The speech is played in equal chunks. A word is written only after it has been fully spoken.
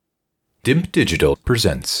Dimp Digital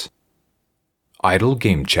presents Idle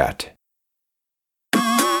Game Chat.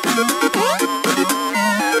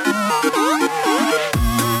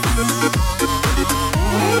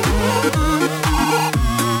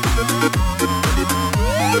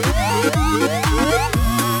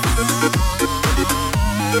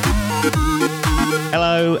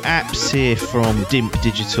 Hello, Apps here from Dimp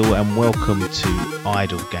Digital and welcome to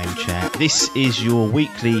Idle Game Chat. This is your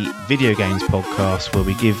weekly video games podcast where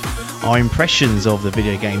we give our impressions of the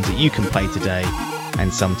video games that you can play today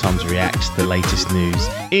and sometimes react to the latest news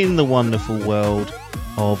in the wonderful world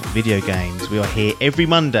of video games. We are here every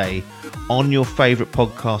Monday on your favourite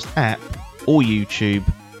podcast app or YouTube,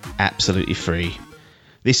 absolutely free.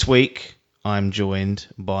 This week I'm joined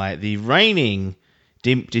by the reigning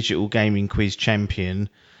Dimp Digital Gaming Quiz champion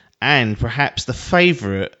and perhaps the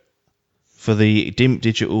favourite for the Dimp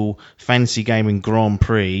Digital Fantasy Gaming Grand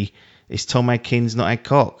Prix is Tom Adkins, not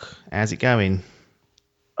Adcock. How's it going?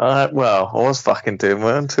 Well, I was fucking doing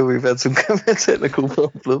well until we've had some technical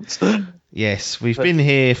problems. Yes, we've been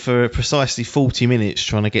here for precisely 40 minutes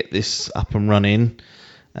trying to get this up and running.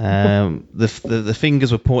 The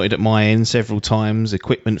fingers were pointed at my end several times,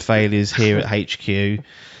 equipment failures here at HQ.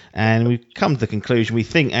 And we've come to the conclusion we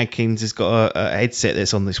think Adkins has got a headset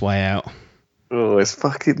that's on this way out. Oh, it's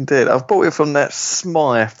fucking dead. I've bought it from that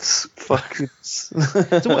Smyths fucking... So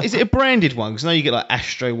what, is it a branded one? Because I know you get like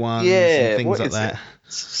Astro ones and things like that.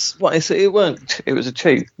 What is it? It was a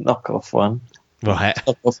cheap knockoff one. Right.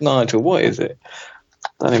 Knockoff Nigel. What is it?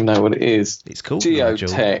 I don't even know what it is. It's called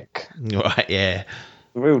Geotech. Nigel. Right, yeah.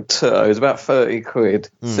 Real turtle. It's about 30 quid.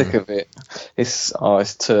 Sick of it. It's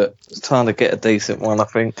time to get a decent one, I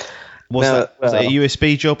think. What's that? Is it a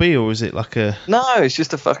USB jobby or is it like a... No, it's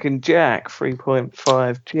just a fucking jack.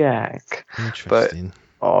 3.5 jack. Interesting.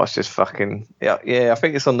 But, it's just fucking... Yeah, I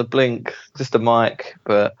think it's on the Blink. Just a mic,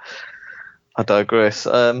 but I digress.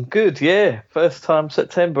 Good, yeah. First time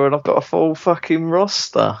September and I've got a full fucking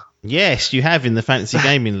roster. Yes, you have in the Fantasy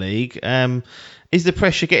Gaming League. Is the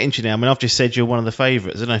pressure getting to you now? I mean, I've just said you're one of the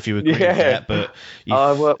favourites. I don't know if you agree with that, but...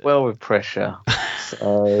 I work well with pressure.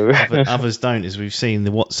 So. Others don't, as we've seen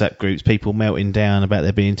the WhatsApp groups, people melting down about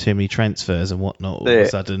there being too many transfers and whatnot. All of a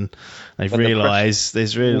sudden, they've realised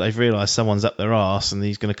someone's up their arse and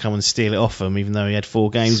he's going to come and steal it off them, even though he had 4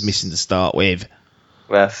 games missing to start with.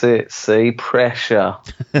 That's it. See, pressure.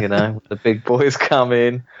 The big boys come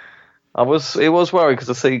in. It was worried because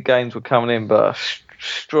I see games were coming in, but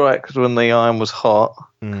strikes when the iron was hot,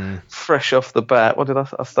 fresh off the bat. What did I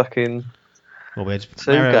stuck in? Well, we had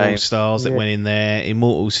Mario All-Stars that went in there,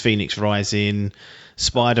 Immortals, Phoenix Rising,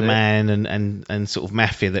 Spider-Man, and sort of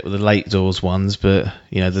Mafia that were the late doors ones. But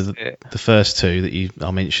the first two that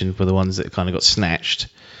I mentioned were the ones that kind of got snatched.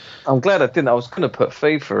 I'm glad I didn't. I was going to put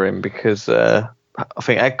FIFA in because I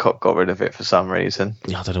think Adcock got rid of it for some reason.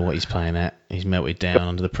 I don't know what he's playing at. He's melted down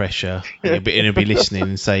under the pressure. And he'll be listening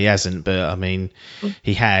and say he hasn't, but I mean,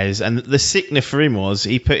 he has. And the sickener for him was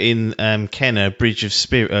he put in Kenner Bridge of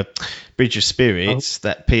Spirits,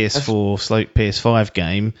 that PS4/PS5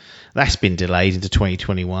 game. That's been delayed into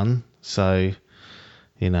 2021. So,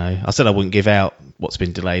 I said I wouldn't give out what's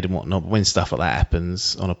been delayed and whatnot, but when stuff like that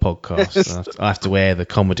happens on a podcast, I have to wear the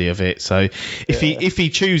comedy of it. So if he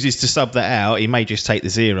chooses to sub that out, he may just take the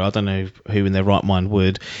 0. I don't know who in their right mind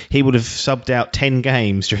would. He would have subbed out 10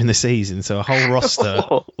 games during the season, so a whole roster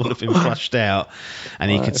would have been flushed out,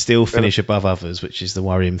 and he could still finish above others, which is the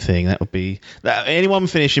worrying thing. That would be that anyone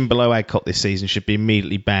finishing below Adcock this season should be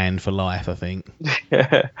immediately banned for life, I think.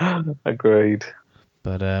 Yeah, agreed.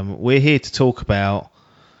 But we're here to talk about,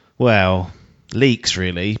 well, leaks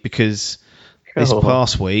really, because this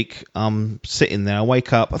past week I'm sitting there, I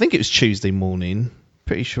wake up, I think it was Tuesday morning,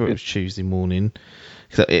 pretty sure it was Tuesday morning,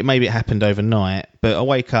 maybe it happened overnight, but I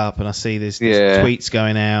wake up and I see there's tweets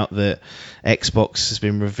going out that Xbox has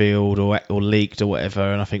been revealed or leaked or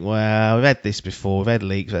whatever, and I think, well, we've had this before, we've had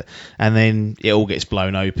leaks, and then it all gets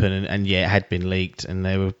blown open and it had been leaked, and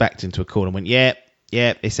they were backed into a corner and went, yeah,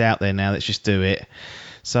 it's out there now, let's just do it.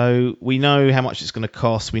 So we know how much it's going to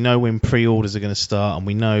cost, we know when pre-orders are going to start, and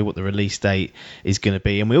we know what the release date is going to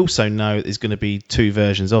be, and we also know there's going to be 2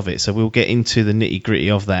 versions of it, so we'll get into the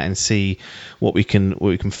nitty-gritty of that and see what we can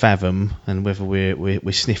fathom and whether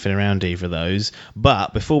we're sniffing around either of those.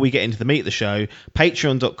 But before we get into the meat of the show,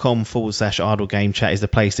 patreon.com/Idle Game Chat is the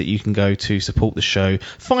place that you can go to support the show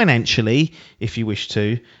financially if you wish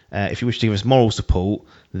to. If you wish to give us moral support,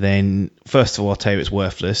 then first of all, I'll tell you it's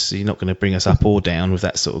worthless. So you're not going to bring us up or down with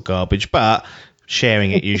that sort of garbage. But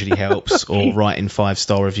Sharing it usually helps, or writing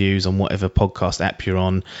 5-star reviews on whatever podcast app you're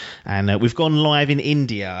on. And we've gone live in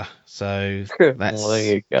India, so that's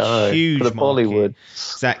there you go. Huge for the market. Bollywood.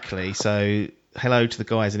 Exactly. So hello to the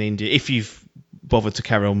guys in India. If you've bothered to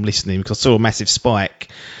carry on listening, because I saw a massive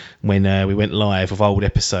spike when we went live of old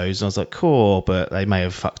episodes, and I was like, cool, but they may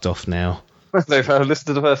have fucked off now. They've listened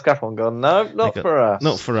to the first couple and gone, no, not for us.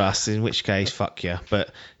 Not for us, in which case, fuck you.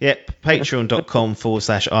 But, yep,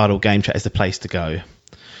 patreon.com/Idle Game Chat is the place to go.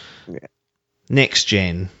 Yeah. Next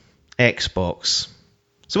gen, Xbox.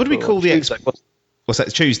 So what do we call the Xbox? What's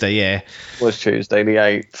that, Tuesday, yeah. It was Tuesday, the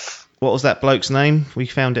 8th. What was that bloke's name? We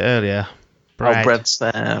found it earlier. Bread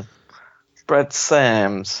Sam. Bread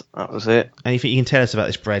Sam's, that was it. Anything you can tell us about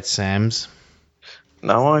this Bread Sam's?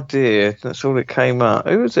 No idea. That's all that came up.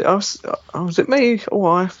 Who was it? Was it me? Oh,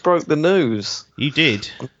 I broke the news. You did.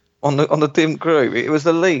 On the dim group. It was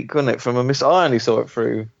the leak, wasn't it? From a miss. I only saw it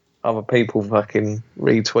through other people fucking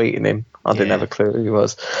retweeting him. I didn't have a clue who he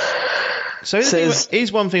was. So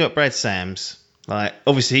here's one thing about Bread Sam's. Like,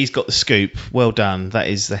 obviously he's got the scoop. Well done.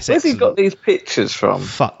 That's Where's excellent. he got these pictures from?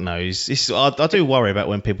 Fuck knows. I do worry about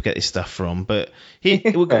when people get this stuff from, but we're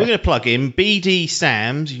going to plug him. BD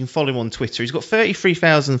Sams. You can follow him on Twitter. He's got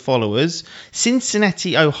 33,000 followers.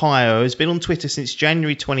 Cincinnati, Ohio. Has been on Twitter since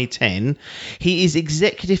January 2010. He is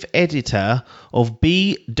executive editor of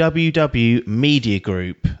BWW Media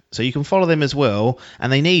Group. So you can follow them as well,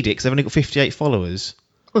 and they need it because they've only got 58 followers.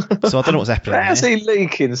 So I don't know what's happening there. How's he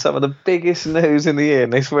leaking some of the biggest news in the year?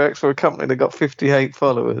 And this works for a company that got 58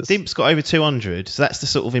 followers. Dimp's got over 200, so that's the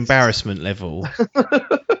sort of embarrassment level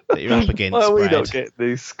that you're up against. Why are we Brad. not getting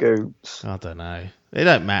these scoops? I don't know. It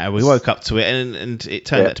don't matter. We woke up to it, and it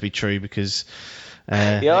turned out to be true because...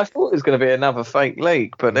 yeah, I thought it was going to be another fake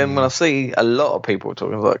leak, but then when I see a lot of people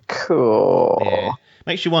talking, I was like, cool. Yeah.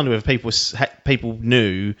 Makes you wonder if people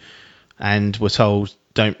knew and were told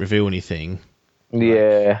don't reveal anything.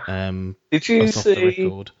 Yeah. Did you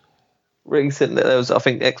see recently? There was, I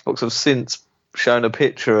think, Xbox have since shown a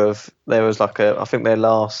picture of there was like I think their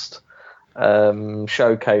last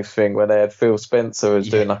showcase thing where they had Phil Spencer was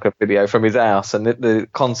doing like a video from his house and the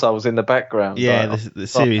console was in the background. Yeah, like, the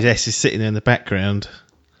Series S is sitting there in the background.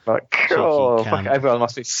 Like, oh, fuck, everyone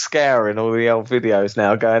must be scouring all the old videos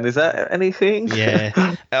now going, is that anything?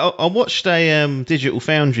 Yeah. I watched a Digital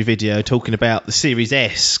Foundry video talking about the Series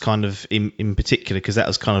S kind of in particular, because that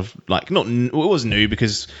was kind of like, it was new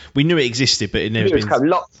because we knew it existed, but it never been... It was called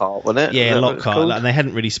Lockhart, wasn't it? Yeah, Lockhart, and they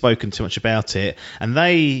hadn't really spoken too much about it. And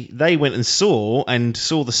they went and saw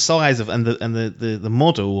the size of and the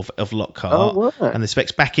model of Lockhart and the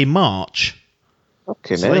specs back in March.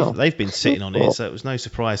 So they've been sitting on it, so it was no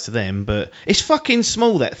surprise to them. But it's fucking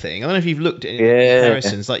small, that thing. I don't know if you've looked at it in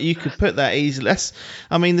comparisons. Like, you could put that easily.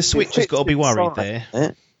 The Switch has got to be worried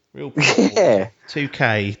there. Real powerful. Yeah.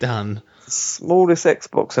 2K done. Smallest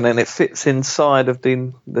Xbox, and then it fits inside of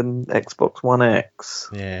the Xbox One X.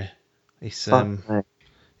 Yeah. It's it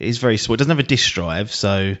is very small. It doesn't have a disk drive,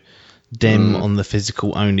 so them on the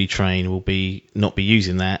physical only train will not be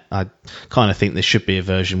using that. I kind of think there should be a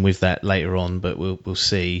version with that later on, but we'll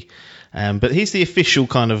see. But here's the official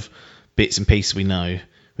kind of bits and pieces we know.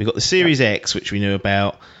 We've got the Series X, which we knew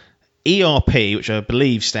about. ERP, which I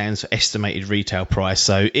believe stands for estimated retail price.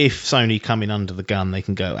 So if Sony come in under the gun, they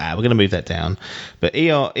can go, we're going to move that down. But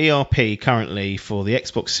ERP currently for the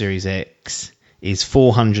Xbox Series X is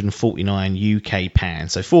 449 UK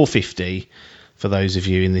pounds, so 450 for those of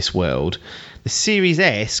you in this world. The Series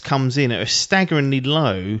S comes in at a staggeringly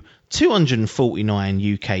low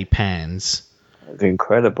 249 UK pounds. That's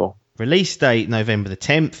incredible. Release date November the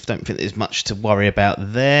 10th. Don't think there's much to worry about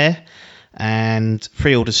there. And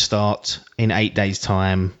pre-orders start in 8 days'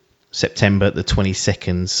 time, September the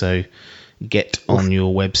 22nd. So get on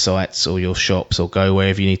your websites or your shops or go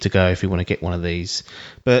wherever you need to go if you want to get one of these.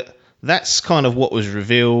 But that's kind of what was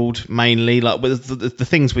revealed mainly. Like the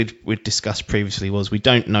things we'd discussed previously was we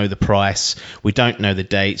don't know the price, we don't know the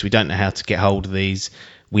dates, we don't know how to get hold of these.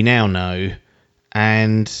 We now know,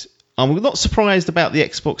 and I'm not surprised about the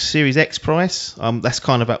Xbox Series X price. That's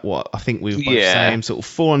kind of at what I think we were both saying, sort of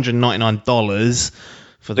 $499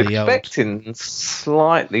 for the expecting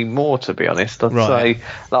slightly more, to be honest. I'd say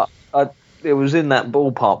it was in that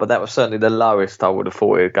ballpark, but that was certainly the lowest I would have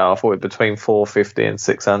thought it'd go. I thought it between 450 and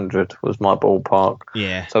 600 was my ballpark.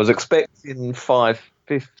 Yeah. So I was expecting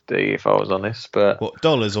 550 if I was honest, but what,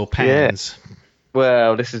 dollars or pounds? Yeah.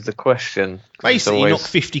 Well, this is the question. Basically, you knock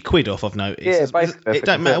 50 quid off, I've noticed. Yeah, basically. It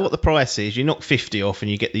don't matter what the price is, you knock 50 off and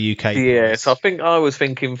you get the UK price. Yeah, so I was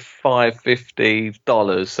thinking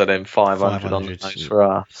 $550, so then 500 on the notes for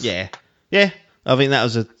us. Yeah. Yeah, I think that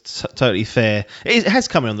was totally fair. It has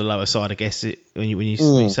come in on the lower side, I guess, when you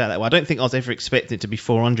say it that way. I don't think I was ever expecting it to be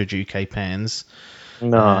 400 UK pounds.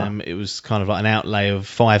 No. It was kind of like an outlay of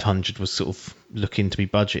 500 was sort of looking to be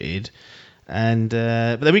budgeted. And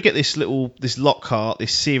but then we get this Lockhart,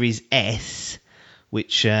 this Series S,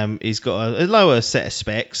 which is got a lower set of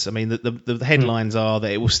specs. I mean, the headlines are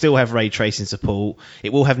that it will still have ray tracing support.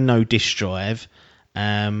 It will have no disk drive.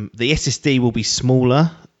 The SSD will be smaller.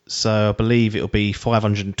 So I believe it'll be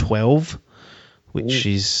 512, which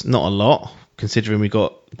is not a lot, considering we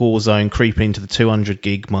got Warzone creeping into the 200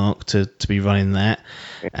 gig mark to be running that.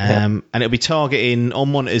 And it'll be targeting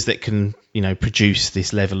on monitors that can, produce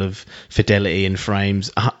this level of fidelity and frames,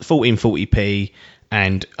 1440p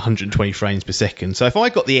and 120 frames per second. So if I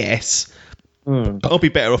got the S, I'll be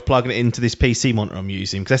better off plugging it into this PC monitor I'm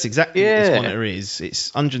using, because that's exactly what this monitor is.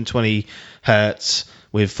 It's 120 hertz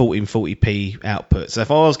with 1440p output. So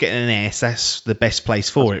if I was getting an S, that's the best place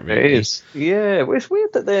for it, really. It is. Yeah, it's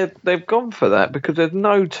weird that they've gone for that, because there's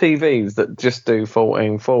no TVs that just do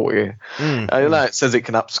 1440. I know it says it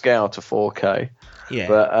can upscale to 4K. Yeah.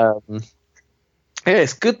 But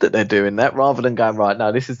it's good that they're doing that, rather than going, right,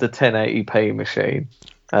 no, this is the 1080p machine,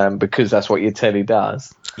 because that's what your telly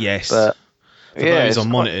does. Yes. But for those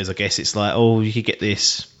on monitors, I guess it's like, you could get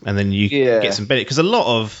this, and then you get some benefit. Because a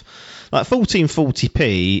lot of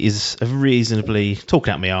 1440p is a reasonably,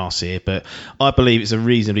 talking out my arse here, but I believe it's a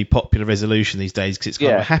reasonably popular resolution these days, because it's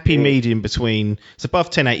kind of a happy medium between, it's above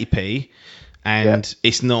 1080p and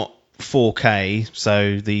it's not 4K,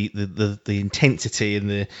 so the intensity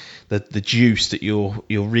and the juice that your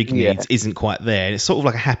rig needs isn't quite there. And it's sort of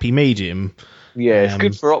like a happy medium. Yeah, it's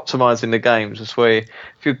good for optimising the games. That's where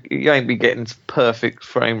if you ain't be getting perfect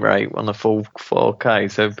frame rate on a full 4K,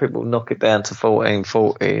 so people knock it down to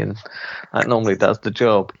 1440, and that normally does the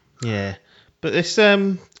job. Yeah, but this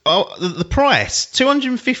the price,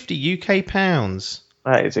 250 UK pounds.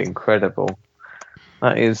 That is incredible.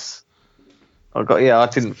 That is. I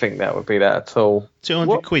didn't think that would be that at all.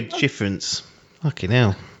 200 quid difference. Fucking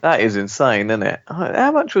hell. That is insane, isn't it?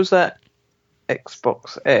 How much was that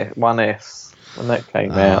Xbox One S? When that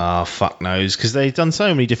came out. Fuck knows, because they've done so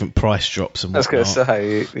many different price drops and whatnot. I was going to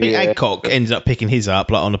say, I think Adcock ended up picking his up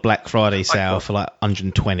on a Black Friday sale for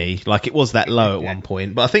 120. It was that low at one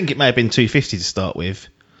point, but I think it may have been 250 to start with.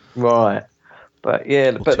 Right, but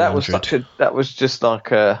that was just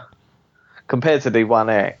compared to the One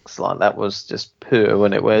X, that was just pure,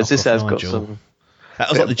 wasn't it? Whereas this has got some. That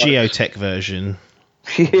was like the Geotech version.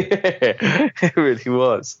 Yeah, it really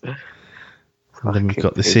was. And then we've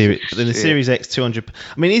got the Series X 200.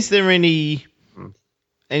 I mean, is there any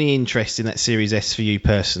interest in that Series S for you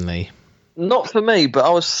personally? Not for me, but I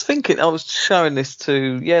was showing this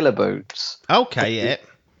to Yellow Boots. Okay, yeah.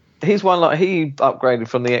 He's one he upgraded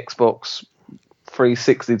from the Xbox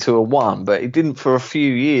 360 to a One, but he didn't for a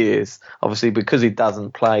few years, obviously, because he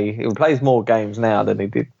doesn't play. He plays more games now than he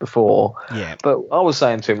did before. Yeah. But I was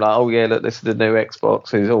saying to him, look, this is the new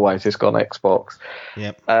Xbox. He's always just got an Xbox.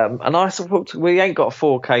 Yep. And I thought, we ain't got a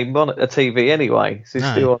 4K monitor TV anyway, so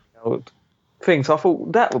he's still on the old thing. So I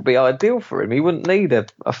thought that would be ideal for him. He wouldn't need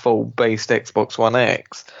a full beast Xbox One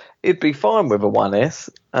X. He'd be fine with a One S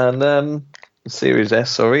and Series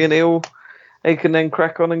S, and he can then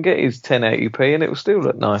crack on and get his 1080p, and it will still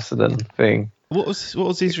look nicer than thing. What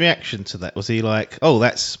was his reaction to that? Was he like, "Oh,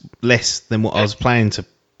 that's less than what I was planning to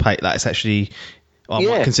pay"? That's actually, I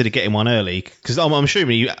might consider getting one early, because I'm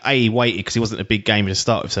assuming he waited because he wasn't a big gamer to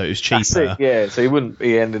start with, so it was cheaper. That's it, yeah. So he wouldn't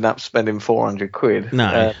be ending up spending 400 quid. No,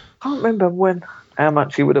 I can't remember how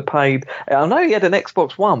much he would have paid. I know he had an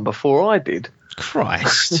Xbox One before I did.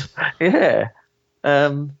 Christ. Yeah.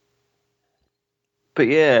 But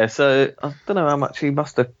yeah, so I don't know how much he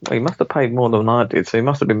must have paid more than I did. So he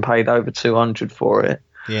must have been paid over 200 for it.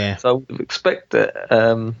 Yeah. So I would have expected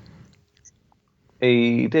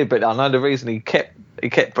he did, but I know the reason he kept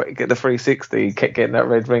getting the 360. He kept getting that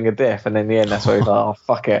red ring of death, and in the end, that's why he's like, "Oh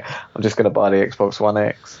fuck it, I'm just going to buy the Xbox One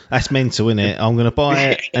X." That's mental, isn't it? I'm going to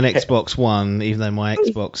buy an Xbox One, even though my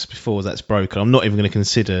Xbox before that's broken. I'm not even going to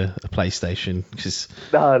consider a PlayStation.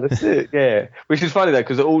 No, that's it. Yeah, which is funny though,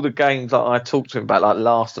 because all the games that I talked to him about, like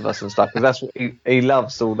Last of Us and stuff, because that's what he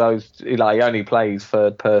loves. All those, he only plays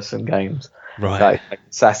third-person games, right? Like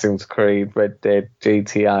Assassin's Creed, Red Dead,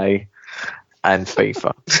 GTA. And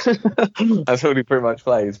FIFA. That's all he pretty much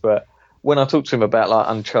plays. But when I talk to him about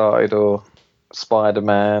Uncharted or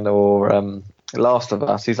Spider-Man or Last of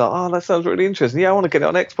Us, he's like, "Oh, that sounds really interesting. Yeah, I want to get it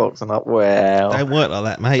on Xbox." I'm like, "Well, don't work like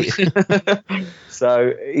that, mate."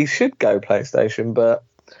 So he should go PlayStation, but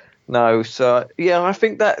no. So yeah, I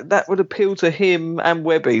think that would appeal to him and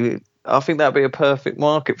Webby I think that'd be a perfect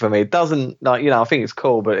market for me. It doesn't, like, I think it's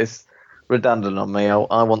cool, but it's redundant on me.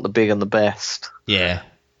 I want the big and the best. Yeah,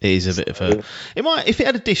 it is a bit of a. It might, if it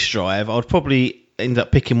had a disk drive, I'd probably end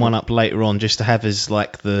up picking one up later on just to have as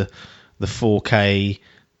like the 4K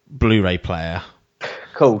Blu-ray player.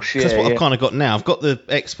 Cool, yeah. That's what I've kind of got now. I've got the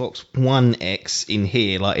Xbox One X in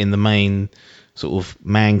here, like in the main sort of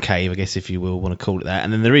man cave, I guess, if you will want to call it that.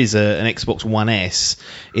 And then there is an Xbox One S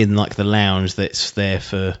in like the lounge that's there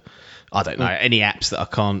for, I don't know, any apps that I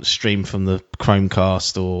can't stream from the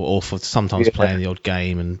Chromecast or for sometimes playing the odd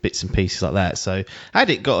game and bits and pieces like that. So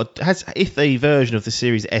if the version of the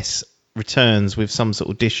Series S returns with some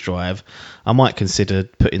sort of disk drive, I might consider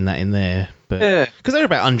putting that in there. But because they're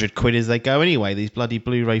about £100 as they go anyway, these bloody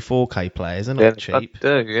Blu-ray 4K players, they're not cheap. I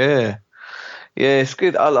do, yeah, it's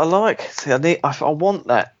good. I like. See, I want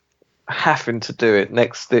that having to do it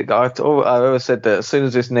next. I always said that as soon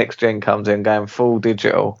as this next gen comes in, going full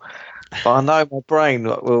digital. But I know my brain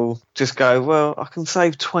will just go, well, I can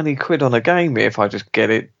save £20 on a game here if I just get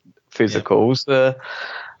it physical. Yeah. So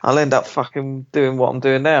I'll end up fucking doing what I'm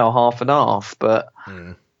doing now, half and half. But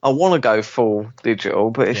I want to go full digital,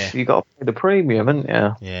 but you got to pay the premium, haven't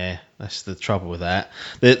you? Yeah, that's the trouble with that.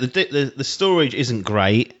 The storage isn't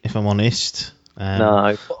great, if I'm honest.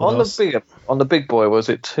 No, on the big boy, was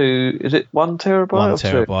it 2? Is it 1 terabyte? 1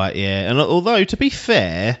 terabyte, yeah. And although, to be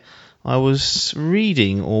fair, I was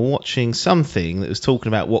reading or watching something that was talking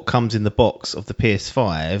about what comes in the box of the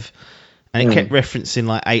PS5, and it kept referencing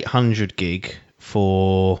like 800 gig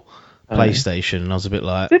for PlayStation, and I was a bit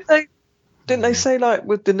like, Didn't they say, like,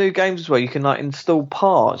 with the new games as well, you can like install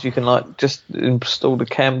parts, you can like just install the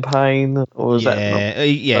campaign, or is that not...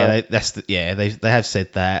 they have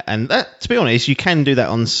said that, and that, to be honest, you can do that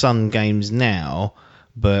on some games now,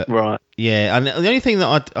 but yeah, and the only thing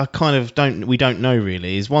that I kind of we don't know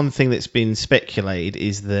really is one thing that's been speculated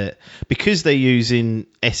is that because they're using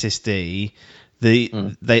SSD,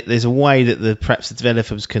 there's a way that perhaps the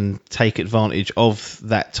developers can take advantage of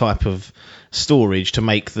that type of storage to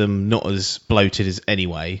make them not as bloated as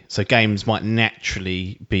anyway. So games might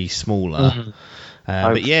naturally be smaller.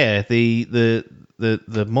 But yeah, the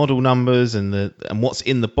model numbers and what's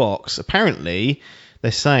in the box, apparently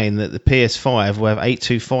they're saying that the PS5 will have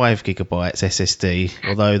 825 gigabytes SSD,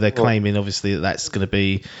 although they're claiming obviously that's going to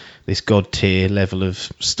be this god tier level of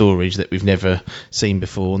storage that we've never seen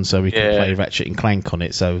before, and so we can play Ratchet and Clank on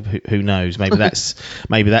it. So who knows? Maybe that's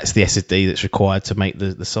the SSD that's required to make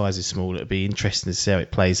the sizes smaller. It'd be interesting to see how it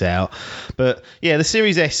plays out. But yeah, the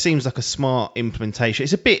Series S seems like a smart implementation.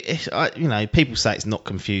 It's a bit, people say it's not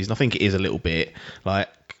confusing. I think it is a little bit. Like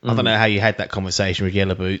I don't know how you had that conversation with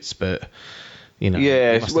Yellow Boots, but.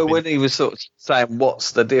 When he was sort of saying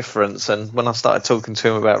what's the difference, and when I started talking to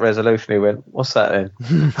him about resolution, he went, "What's that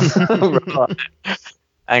then?" Right.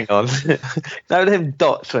 Hang on, no, them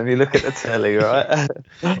dots when you look at the telly, right?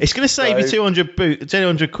 It's going to save you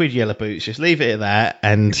 200 quid, Yellow Boots. Just leave it at that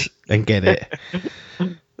and get it.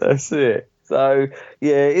 That's it. So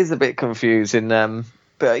yeah, it is a bit confusing.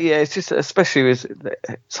 But yeah, it's just, especially with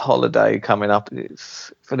it's holiday coming up,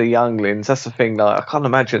 it's for the younglings. That's the thing. Like, I can't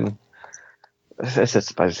imagine. I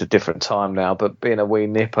suppose it's a different time now, but being a wee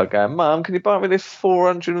nipper going, Mum, can you buy me this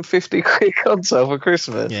 450 quid console for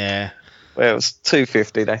Christmas? Yeah. Well, it's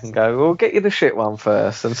 250. They can go, well, get you the shit one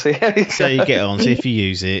first and see how you go. So you get on. See if you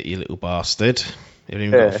use it, you little bastard. You haven't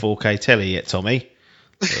even got a 4K telly yet, Tommy.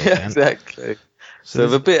 Yeah, exactly. So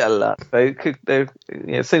with a bit of luck,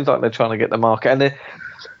 it seems like they're trying to get the market. And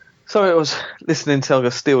so I was listening to, I'm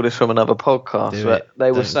going to steal this from another podcast, but they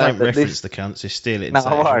were saying don't reference the cunts, just steal it and no, say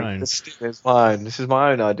it's your own. It's my own. This is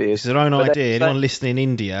my own idea. This is their own idea. Anyone listening in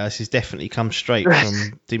India, this has definitely come straight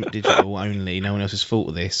from digital only. No one else has thought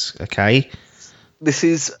of this, okay? This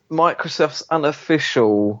is Microsoft's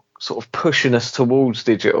unofficial sort of pushing us towards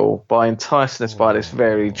digital by enticing us by this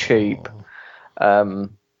very cheap,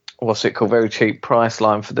 very cheap price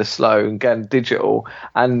line for the slow and getting digital,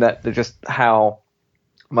 and that they're just how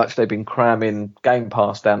much they've been cramming Game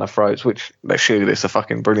Pass down our throats, which surely it's a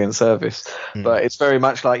fucking brilliant service. But it's very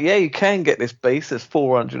much like, you can get this beast that's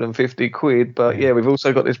 450 quid, but we've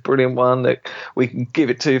also got this brilliant one that we can give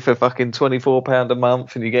it to for fucking £24 a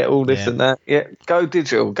month, and you get all this and that. Yeah, go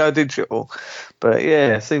digital. But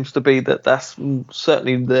it seems to be that's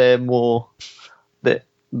certainly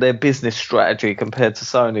their business strategy compared to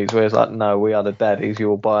Sony's, where it's like, no, we are the daddies,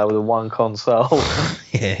 you'll buy with one console.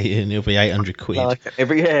 And it'll be 800 quid.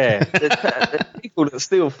 There's people that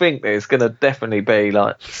still think that it's going to definitely be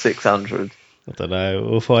like 600. I don't know.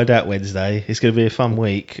 We'll find out Wednesday. It's going to be a fun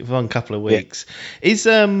week, a fun couple of weeks. Yeah.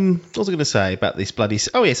 What was I going to say about this bloody?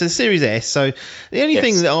 Oh yeah, so the Series S. So the only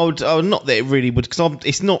thing that I would not that it really would, because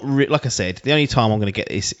it's not like I said. The only time I'm going to get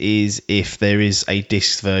this is if there is a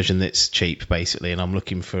disc version that's cheap, basically, and I'm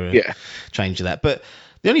looking for a change of that. But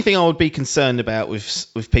the only thing I would be concerned about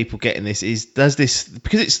with people getting this is, does this,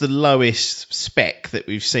 because it's the lowest spec that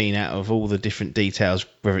we've seen out of all the different details,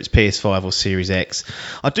 whether it's PS5 or Series X,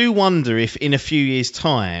 I do wonder if in a few years'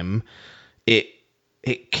 time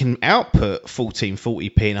it can output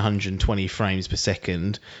 1440p and 120 frames per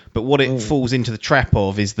second, but what it falls into the trap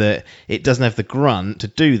of is that it doesn't have the grunt to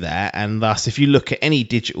do that, and thus if you look at any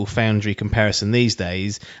Digital Foundry comparison these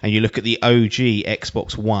days, and you look at the OG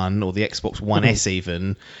Xbox One or the Xbox One S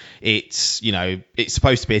even, it's, you know, it's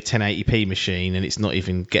supposed to be a 1080p machine, and it's not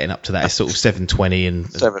even getting up to that. It's sort of 720 and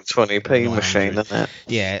 720p machine, isn't it?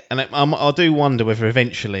 Yeah, and I do wonder whether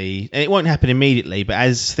eventually, and it won't happen immediately, but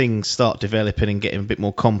as things start developing and getting a bit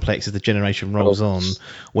more complex as the generation rolls on,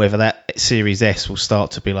 whether that Series S will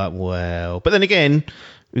start to be like, well. But then again,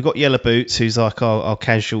 we've got Yellow Boots, who's like our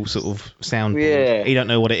casual sort of soundboard. Yeah. He don't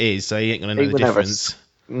know what it is, so he ain't going to know the difference.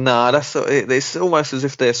 No, it's almost as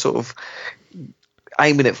if they're sort of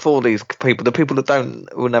aiming it for these people, the people that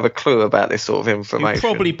will have a clue about this sort of information. You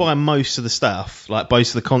probably buy most of the stuff, like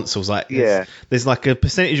most of the consoles. Like there's like a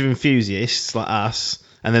percentage of enthusiasts like us,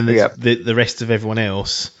 and then there's the rest of everyone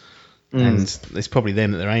else, and it's probably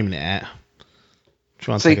them that they're aiming it at.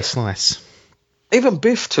 Try and take a slice. Even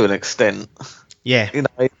Biff, to an extent, you know,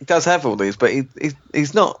 he does have all these, but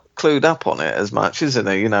he's not clued up on it as much, isn't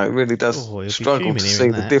he? You know, he really does struggle to see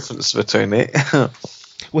the difference between it.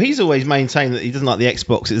 Well, he's always maintained that he doesn't like the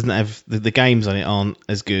Xbox. It doesn't have the games on it aren't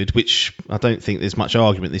as good, which I don't think there's much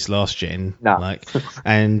argument this last gen. No. Like,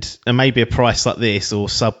 and maybe a price like this or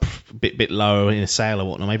bit lower in a sale or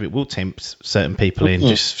whatnot, maybe it will tempt certain people in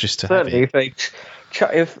just to certainly have it.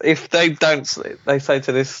 If they don't, they say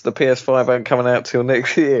to this, the PS5 ain't coming out till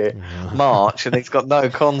next year, March, and he's got no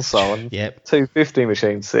console and 250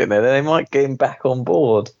 machines sitting there, then they might get him back on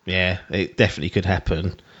board. Yeah, it definitely could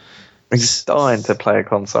happen. He's dying to play a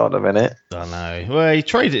console at the minute. I know. Well, he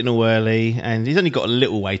traded it in all early, and he's only got a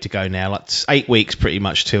little way to go now, like 8 weeks pretty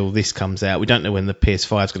much till this comes out. We don't know when the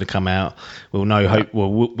PS5 is going to come out. We'll know.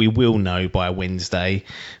 We will know by Wednesday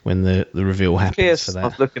when the reveal happens for that. I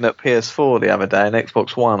was looking at PS4 the other day and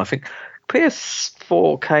Xbox One. I think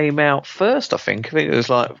PS4 came out first. I think it was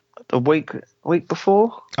like a week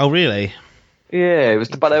before. Oh, really? Yeah, it was,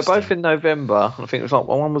 but they were both in November. I think it was like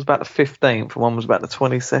one was about the 15th and one was about the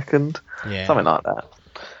 22nd. Yeah, something like that.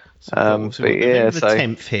 So November the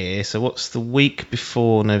 10th here. So what's the week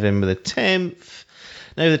before November the 10th?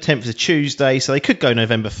 November the 10th is a Tuesday, so they could go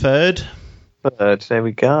November 3rd. There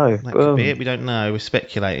we go. That could be it. We don't know. We're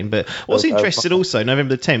speculating. But what's interesting also,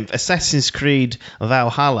 November the 10th, Assassin's Creed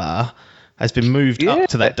Valhalla has been moved up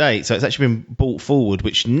to that date, so it's actually been brought forward,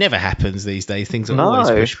 which never happens these days. Things are always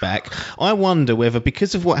pushed back. I wonder whether,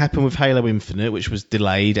 because of what happened with Halo Infinite, which was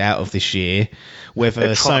delayed out of this year,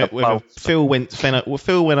 whether Phil went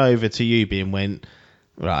over to Ubi and went,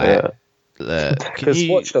 right, because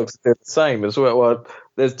Watch Dogs did the same as well.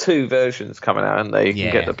 There's two versions coming out, and you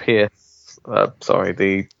can get the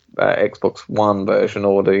the Xbox One version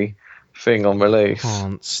or the thing on release.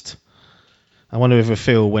 Enhanced. I wonder if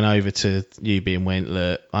Phil went over to Ubi and went,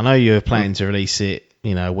 look, I know you're planning to release it,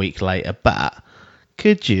 a week later, but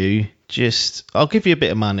could you I'll give you a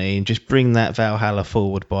bit of money and just bring that Valhalla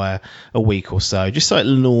forward by a week or so, just so it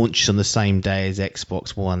launches on the same day as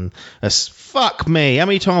Xbox One. Fuck me. How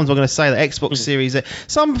many times am I going to say that Xbox Series X?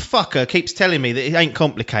 Some fucker keeps telling me that it ain't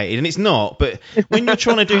complicated, and it's not, but when you're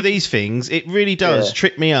trying to do these things, it really does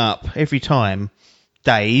trip me up every time.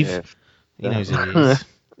 Dave, he knows who it is.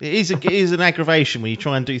 It is an aggravation when you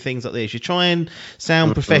try and do things like this. You try and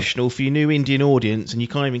sound professional for your new Indian audience, and you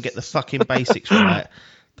can't even get the fucking basics right.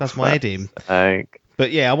 Does my head in. But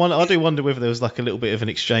yeah, I do wonder whether there was like a little bit of an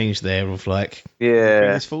exchange there of like, bring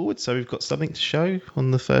this forward, so we've got something to show on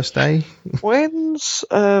the first day. When's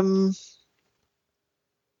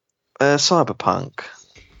Cyberpunk?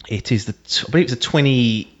 It is I believe it's the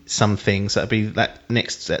 20-something, so that'd be that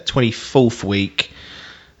 24th week.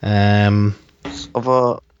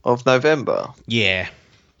 Of November. Yeah.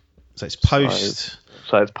 So it's post.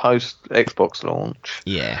 So it's post Xbox launch.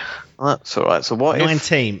 Yeah. That's all right. So what?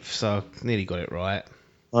 19th. So I nearly got it right.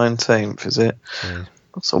 19th, is it? Yeah.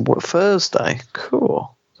 So what? Thursday.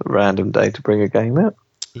 Cool. It's a random day to bring a game out.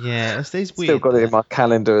 Yeah, it's weird. Still got it in my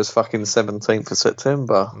calendar as fucking 17th of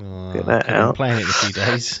September. Get that out. I'm playing it in a few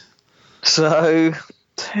days. So.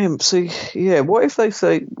 Temp, what if they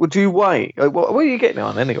say, would you wait? What are you getting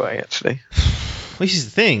on anyway, actually? this is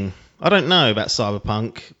the thing. I don't know about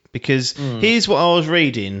Cyberpunk because here's what I was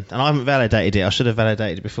reading, and I haven't validated it. I should have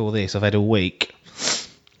validated it before this. I've had a week.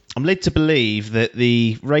 I'm led to believe that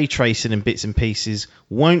the ray tracing and bits and pieces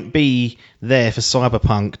won't be there for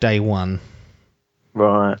Cyberpunk day one.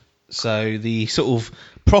 Right. So the sort of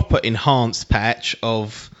proper enhanced patch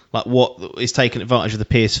of like what is taking advantage of the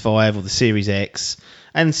PS5 or the Series X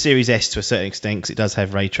and Series S to a certain extent, because it does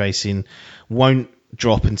have ray tracing, won't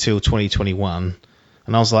drop until 2021.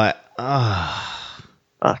 And I was like,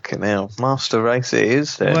 fucking hell, Master Race it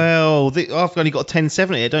is then. Well, I've only got a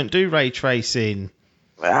 1070. I don't do ray tracing.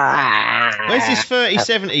 Where's this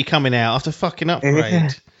 3070 coming out after fucking upgrade? Yeah.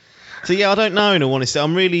 So yeah, I don't know. In all honesty,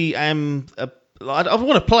 I'm really I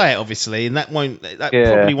want to play it, obviously, and that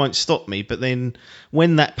probably won't stop me. But then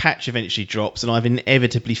when that patch eventually drops, and I've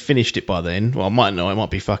inevitably finished it by then, well, I might not. It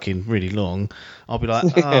might be fucking really long. I'll be like,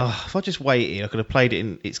 if I just waited, I could have played it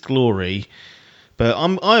in its glory. But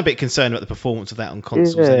I'm a bit concerned about the performance of that on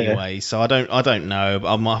consoles anyway. So I don't know.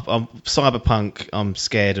 I'm Cyberpunk. I'm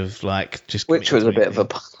scared of like just. Which was a bit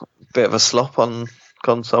of a slop on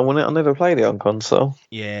console, wasn't it? I never played it on console.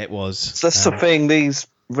 Yeah, it was. So that's the thing.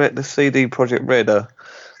 The CD Projekt Red,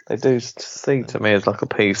 they do see to me as like a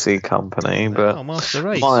PC company, but Master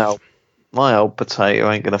Race. my old potato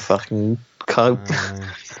ain't gonna fucking cope.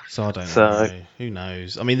 So I don't know. Who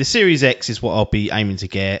knows? I mean, the Series X is what I'll be aiming to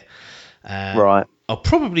get. Right. I'll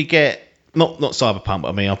probably get not Cyberpunk, but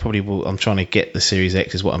I mean, I'm trying to get the Series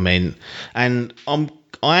X is what I meant, and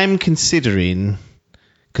I'm considering,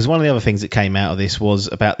 because one of the other things that came out of this was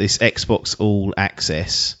about this Xbox All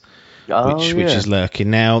Access. Which is lurking.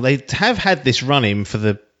 Now, they have had this running for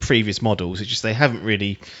the previous models. It's just they haven't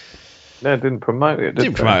really... No, didn't promote it,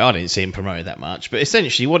 did they? I didn't see them promoted that much. But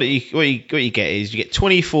essentially, what you get is you get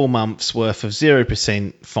 24 months worth of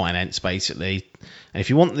 0% finance, basically. And if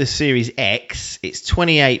you want the Series X, it's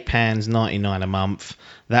 £28.99 a month.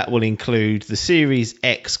 That will include the Series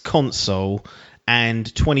X console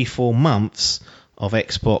and 24 months of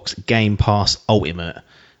Xbox Game Pass Ultimate.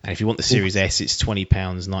 And if you want the Series S, it's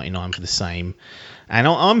 £20.99 for the same. And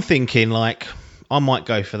I'm thinking, like, I might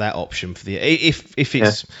go for that option for the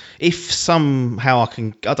if somehow I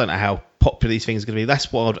don't know how popular these things are going to be.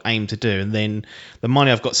 That's what I'd aim to do. And then the money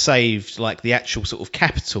I've got saved, like the actual sort of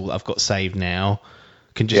capital that I've got saved now,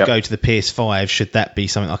 can just go to the PS5. Should that be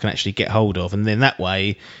something I can actually get hold of? And then that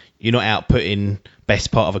way, you're not outputting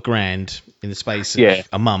best part of £1,000 in the space of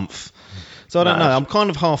a month. So I don't know. I'm kind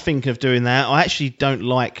of half thinking of doing that. I actually don't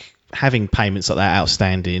like having payments like that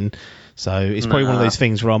outstanding. So it's probably one of those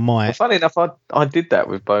things where I might... Well, funny enough, I did that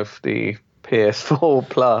with both the PS4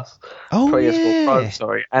 Plus, PS4 Pro,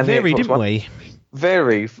 sorry. And Very, didn't we?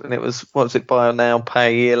 Very. And it was, what's it, buy now, pay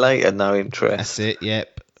a year later, no interest. That's it,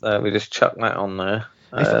 yep. So we just chucked that on there.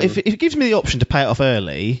 If it gives me the option to pay it off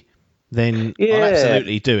early... then I'll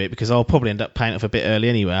absolutely do it, because I'll probably end up paying it off a bit early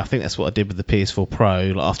anyway. I think that's what I did with the PS4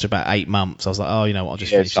 Pro. Like after about 8 months, I was like, oh, you know what, I'll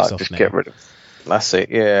just finish this off now. Get rid of. That's it,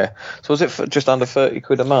 yeah. So was it for just under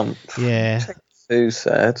 £30 a month? Yeah. Too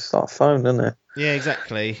sad. It's like a phone, isn't it? Yeah,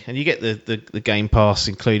 exactly. And you get the Game Pass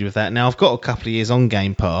included with that. Now, I've got a couple of years on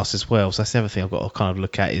Game Pass as well, so that's the other thing I've got to kind of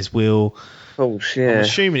look at is I'm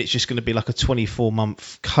assuming it's just going to be like a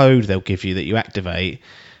 24-month code they'll give you that you activate.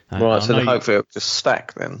 Right, so hopefully it'll just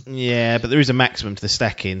stack then. Yeah, but there is a maximum to the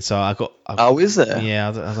stacking, so is there? Yeah,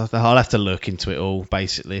 I'll have to look into it all,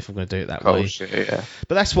 basically, if I'm going to do it that way. Shit, yeah.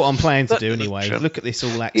 But that's what I'm planning to do anyway. Look at this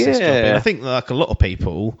all access job. And I think like a lot of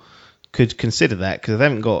people could consider that, because they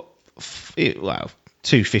haven't got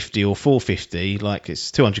 250 or 450. Like,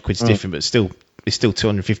 it's 200 quid's different, but it's still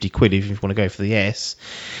 250 quid if you want to go for the S.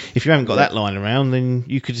 If you haven't got that lying around, then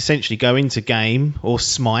you could essentially go into Game, or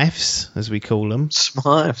Smyths, as we call them.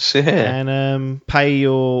 Smyths, yeah. And pay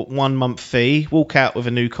your 1 month fee, walk out with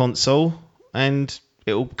a new console, and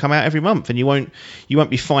it'll come out every month. And you won't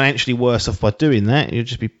be financially worse off by doing that. You'll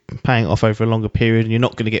just be paying it off over a longer period, and you're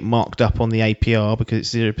not going to get marked up on the APR because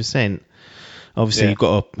it's 0%. Obviously, you've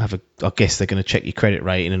got to I guess they're going to check your credit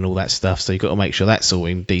rating and all that stuff, so you've got to make sure that's all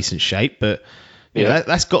in decent shape. But you know,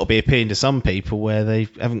 that's got to be appealing to some people where they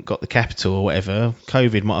haven't got the capital or whatever.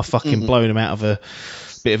 COVID might have fucking blown them out of a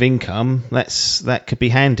bit of income. That could be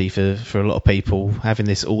handy for a lot of people, having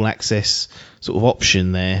this all access sort of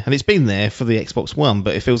option there. And it's been there for the Xbox One,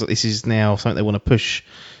 but it feels like this is now something they want to push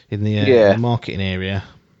in the marketing area.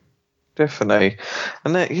 Definitely.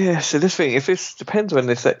 And so this thing, if this depends when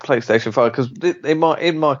this PlayStation 5, because in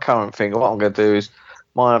my current thing, what I'm going to do is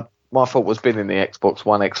my thought was been in the Xbox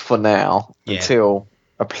One X for now until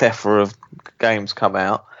a plethora of games come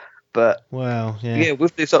out. But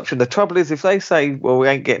with this option, the trouble is if they say, well, we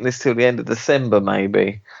ain't getting this till the end of December,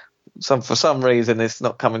 maybe, for some reason it's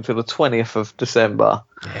not coming till the 20th of December,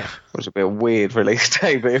 which would be a weird release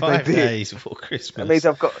date. But if 5 they did, days before Christmas. it means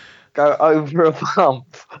I've got to go over a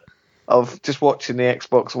month of just watching the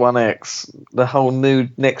Xbox One X, the whole new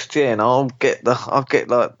next gen. I'll get the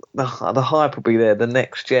hype will be there, the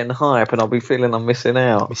next gen hype, and I'll be feeling I'm missing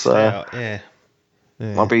out. Yeah.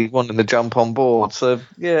 I'll be wanting to jump on board. So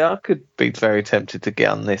yeah, I could be very tempted to get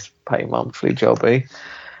on this pay monthly jobby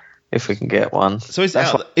if we can get one. So is it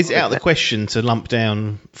out of the question to lump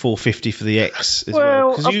down $450 for the X as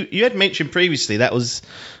well? Because you had mentioned previously that was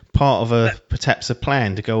part of perhaps a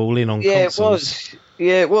plan to go all in on consoles.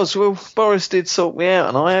 It was. Well, Boris did sort me out,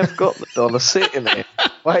 and I have got the dollar sitting there,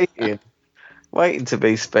 waiting to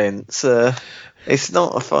be spent. So it's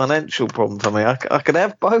not a financial problem for me. I can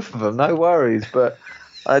have both of them, no worries. But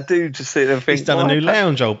I do just sit there and think... He's done a new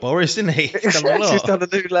lounge, old Boris, didn't he? He's done a lot. He's done a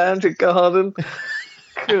new lounge at Garden.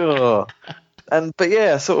 Cool. But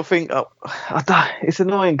yeah, I sort of think... it's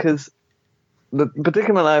annoying because... The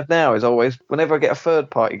predicament I have now is always, whenever I get a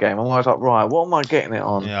third-party game, I'm always like, right, what am I getting it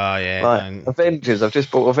on? Avengers. I've just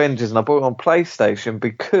bought Avengers, and I bought it on PlayStation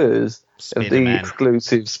because of the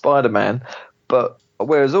exclusive Spider-Man. But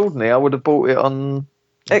whereas ordinarily, I would have bought it on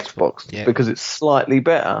Xbox because it's slightly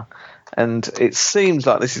better. And it seems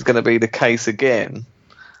like this is going to be the case again.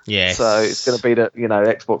 Yes. So it's going to be that,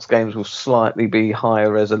 Xbox games will slightly be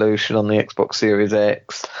higher resolution on the Xbox Series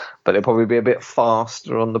X, but it'll probably be a bit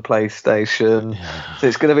faster on the PlayStation. So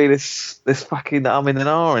it's going to be this fucking I'm in an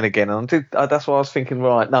R again. And that's why I was thinking,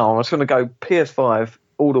 right, no, I'm just going to go PS5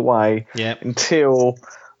 all the way until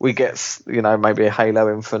we get, maybe a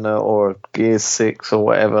Halo Infinite or a Gears 6 or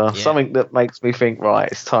whatever. Yeah. Something that makes me think,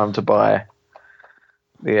 right, it's time to buy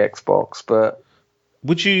the Xbox. But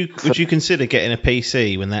Would you consider getting a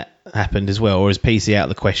PC when that happened as well, or is PC out of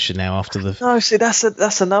the question now after the? No, see,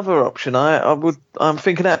 that's another option. I'm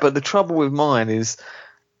thinking that, but the trouble with mine is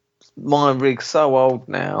my rig's so old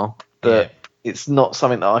now that it's not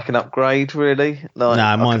something that I can upgrade really.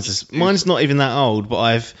 Mine's not even that old, but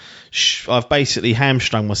I've basically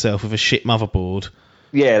hamstrung myself with a shit motherboard.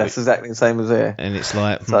 Yeah, that's exactly the same as it. And it's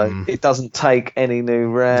like... So it doesn't take any new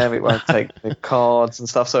RAM, it won't take new cards and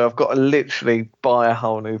stuff, so I've got to literally buy a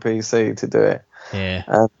whole new PC to do it. Yeah.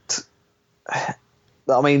 And,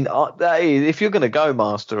 I mean, if you're going to go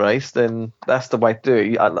Master Race, then that's the way to do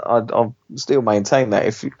it. I'll still maintain that.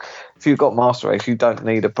 If you've got Master Race, you don't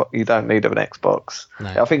need an Xbox.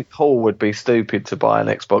 No. I think Paul would be stupid to buy an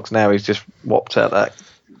Xbox now. He's just whopped out that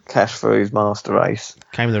cash for his Master Race.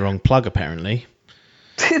 Came with the wrong plug, apparently.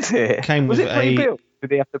 Did it? Was it pre-built?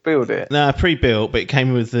 Did he have to build it? No, pre-built, but it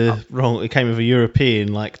came with wrong. It came with a European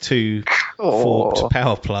 2-forked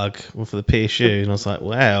power plug for the PSU, and I was like,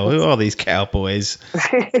 "Wow, who are these cowboys?"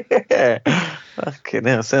 Fucking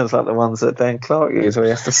hell, sounds like the ones that Dan Clark used, where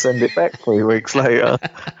he has to send it back 3 weeks later.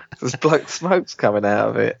 There's bloke smoke's coming out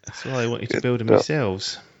of it. That's why they want you to build them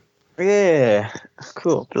yourselves. Yeah,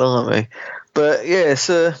 cool, blimey. But yeah,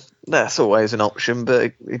 so that's always an option.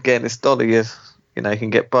 But again, it's dolly. You can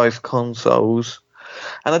get both consoles.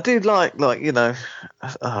 And I do like I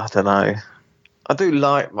don't know. I do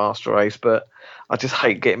like Master Race, but I just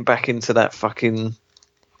hate getting back into that fucking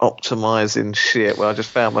optimizing shit where I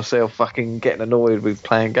just found myself fucking getting annoyed with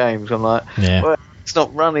playing games. I'm like, well, it's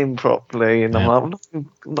not running properly. And I'm like,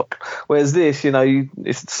 not. Whereas this,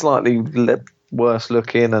 it's slightly worse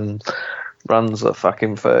looking and runs at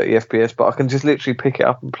fucking 30 FPS, but I can just literally pick it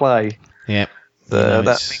up and play. Yeah. That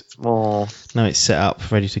makes more. No, it's set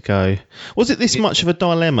up, ready to go. Was it this much of a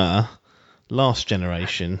dilemma last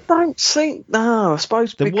generation? I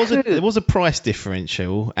suppose there was a price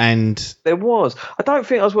differential, and there was. I don't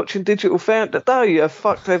think I was watching Digital Foundry. No, you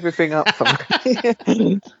fucked everything up for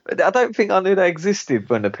me. I don't think I knew they existed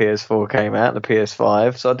when the PS4 came out and the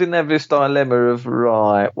PS5, so I didn't have this dilemma of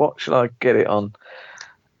right, what should I get it on?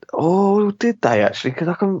 Oh, did they actually?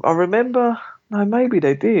 Because I remember. No, maybe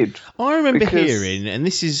they did. I remember hearing, and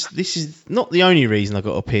this is not the only reason I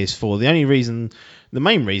got a PS4. The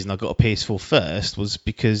main reason I got a PS4 first was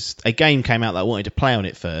because a game came out that I wanted to play on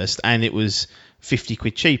it first, and it was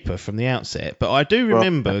 £50 cheaper from the outset. But I do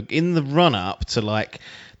remember in the run up to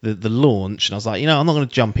the launch, and I was like, I'm not going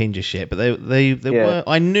to jump in just yet. But they were.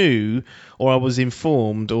 I knew, or I was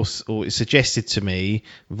informed, or it suggested to me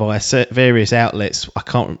via various outlets. I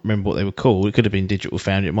can't remember what they were called. It could have been Digital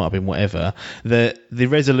Foundry. It might have been whatever. That the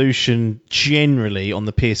resolution generally on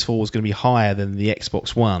the PS4 was going to be higher than the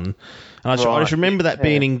Xbox One. And I just remember that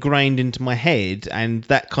being ingrained into my head, and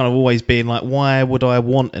that kind of always being like, why would I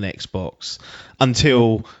want an Xbox?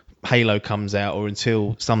 Until Halo comes out or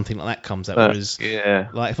until something like that comes out. Whereas, yeah,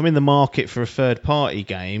 like if I'm in the market for a third party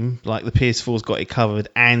game, like the PS4's got it covered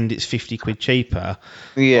and it's £50 cheaper.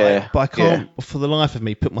 yeah. But I can't, for the life of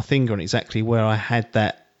me, put my finger on exactly where I had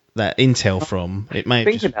that intel from. It may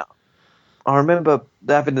have just... I remember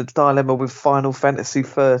having the dilemma with Final Fantasy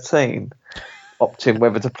 13, opting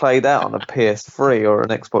whether to play that on a PS3 or an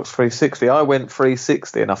Xbox 360. I went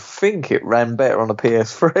 360, and I think it ran better on a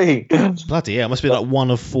PS3. Bloody hell, it must be like one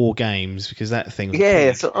of 4 games, because that thing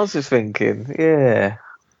was so I was just thinking,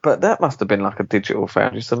 but that must have been like a Digital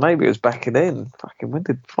Foundry, so maybe it was back in. Fucking when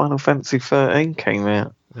did Final Fantasy 13 came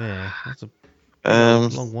out? Yeah, that's a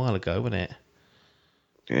long while ago, wasn't it?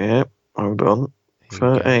 Yeah, hold on.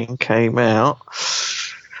 13 came out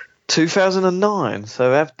 2009,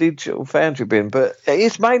 so have Digital Foundry been? But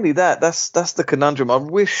it's mainly that's the conundrum. I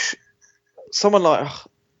wish someone like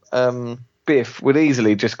Biff would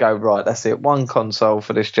easily just go, right, that's it, one console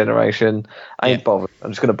for this generation, ain't bothered.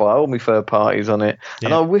 I'm just going to buy all my third parties on it. Yeah.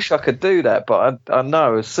 And I wish I could do that, but I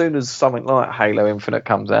know as soon as something like Halo Infinite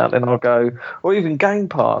comes out, then I'll go, or even Game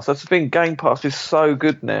Pass. That's the thing, Game Pass is so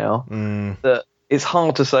good now that it's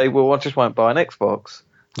hard to say, well, I just won't buy an Xbox.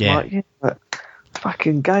 Yeah. Like, but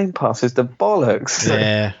fucking Game Pass is the bollocks.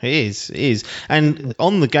 Yeah, it is. And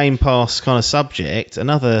on the Game Pass kind of subject,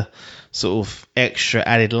 another sort of extra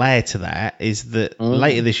added layer to that is that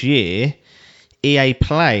later this year, EA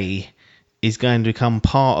Play is going to become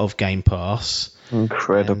part of Game Pass.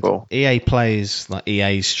 Incredible. And EA Play is like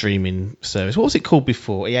EA's streaming service. What was it called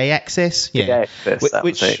before? EA Access? Yeah. EA Access,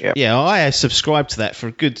 which it, yeah. I subscribed to that for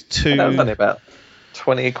a good 2... That was only about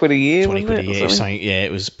 20 quid a year, 20 quid a year.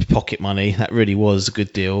 It was pocket money. That really was a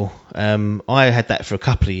good deal. I had that for a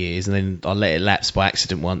couple of years, and then I let it lapse by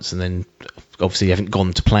accident once, and then obviously haven't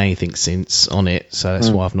gone to play anything since on it, so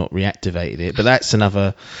that's why I've not reactivated it. But that's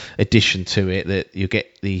another addition to it, that you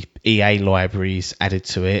get the EA libraries added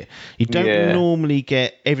to it. You don't normally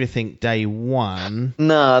get everything day one.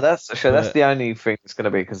 No, that's the only thing that's going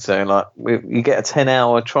to be a concern. Like, you get a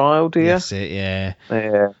 10-hour trial, do you? That's it, yeah.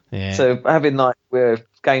 Yeah. So having like where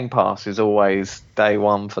Game Pass is always day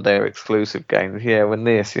one for their exclusive games. Yeah, when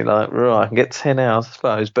this, you're like, right, I can get 10 hours, I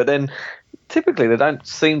suppose. But then typically they don't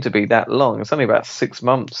seem to be that long. It's only about 6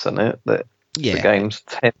 months, isn't it, that the games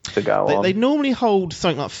tend to go on. They normally hold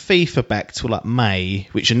something like FIFA back till like May,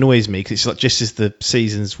 which annoys me because it's like just as the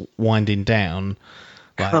season's winding down.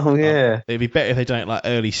 Like, it'd be better if they done it like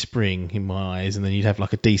early spring in my eyes, and then you'd have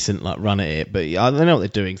like a decent like run at it. But I don't know what they're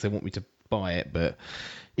doing because they want me to buy it. But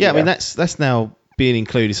I mean that's now being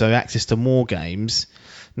included, so access to more games.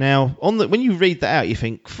 Now, when you read that out, you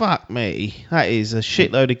think, fuck me, that is a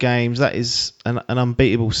shitload of games. That is an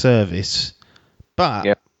unbeatable service.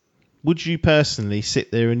 But would you personally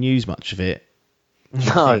sit there and use much of it?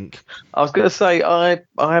 No. I was going to say,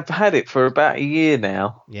 I've had it for about a year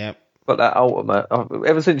now. Yeah. But that Ultimate,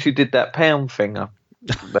 ever since you did that pound thing, I've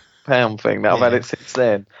had it since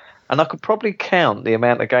then. And I could probably count the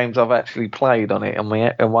amount of games I've actually played on it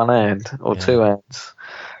in one hand or two hands.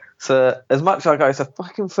 So as much as I go, it's a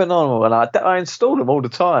fucking phenomenal, and I install them all the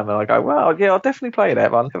time, and I go, well, yeah, I'll definitely play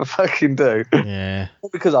that, but I never fucking do. Yeah.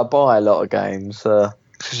 Because I buy a lot of games, I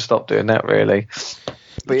should stop doing that, really.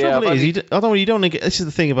 But the trouble is, you don't want to get. This is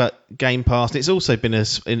the thing about Game Pass. It's also been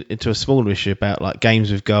into a smaller issue about like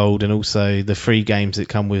games with gold and also the free games that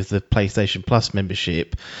come with the PlayStation Plus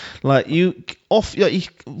membership. Like a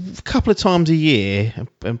couple of times a year,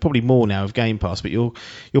 and probably more now with Game Pass. But you'll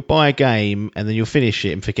buy a game and then you'll finish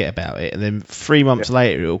it and forget about it, and then 3 months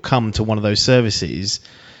later it'll come to one of those services,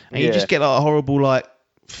 and you just get like a horrible like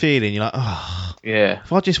feeling. You're like, oh,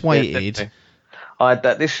 if I just waited. Yeah, I had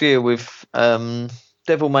that this year with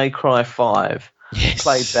Devil May Cry 5. Yes.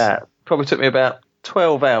 Played that. Probably took me about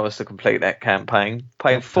 12 hours to complete that campaign.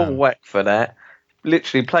 Paid full whack for that.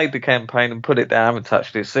 Literally played the campaign and put it down. I haven't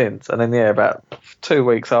touched it since. And then, about 2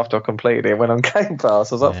 weeks after I completed it, went on Game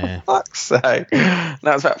Pass. I was like, for fuck's sake. That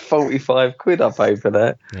was about 45 quid I paid for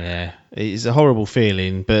that. Yeah. It's a horrible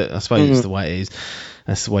feeling, but I suppose it's the way it is.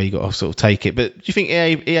 That's the way you got to sort of take it. But do you think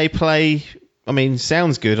EA Play, I mean,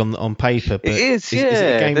 sounds good on paper, but is it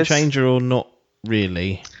a game changer or not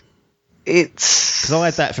really? It's... Because I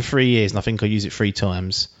had that for 3 years and I think I used it 3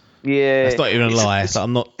 times. Yeah. That's not even a lie. Like,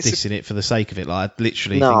 I'm not dissing it for the sake of it. Like, I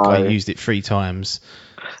literally think I used it 3 times.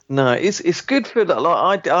 No, it's good for that.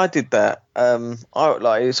 Like I did that.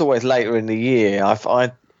 It's always later in the year.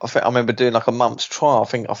 I remember doing like a month's trial. I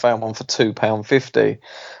think I found one for £2.50.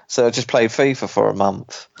 So I just played FIFA for a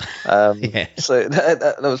month. So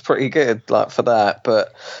that was pretty good, like for that.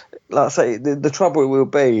 But like I say, the trouble will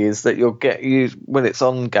be is that you'll get used when it's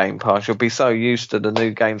on Game Pass. You'll be so used to the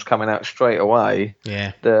new games coming out straight away.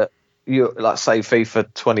 Yeah. That you like say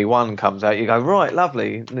FIFA 21 comes out, you go right,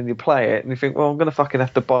 lovely, and then you play it and you think, well, I'm gonna fucking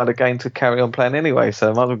have to buy the game to carry on playing anyway.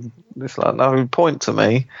 So it's like no point to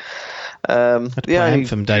me. From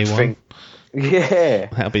day one. Yeah,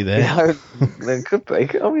 that'll be there. There could be.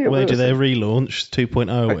 Oh yeah. Where do their relaunch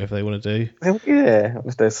 2.0 or whatever they want to do? Yeah,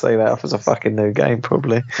 if they say that off as a fucking new game,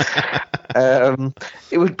 probably.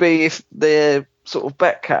 It would be if their sort of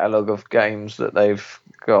back catalogue of games that they've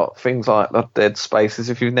got, things like the Dead Spaces.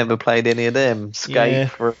 If you've never played any of them,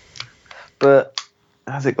 Escape. Yeah. But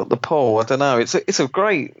has it got the poll? I don't know. It's a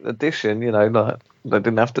great addition. You know, like they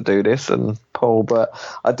didn't have to do this and poll, but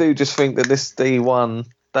I do just think that this day one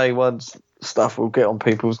stuff will get on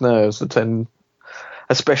people's nerves, and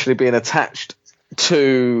especially being attached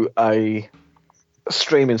to a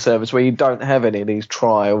streaming service where you don't have any of these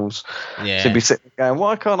trials. Yeah. To be sitting going,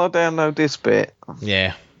 why can't I download this bit?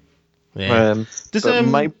 Yeah. Does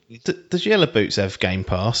Yellow Boots have Game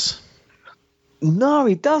Pass? No,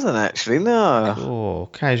 he doesn't actually. No. Oh,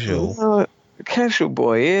 casual. No, casual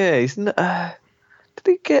boy. Yeah, he's. Did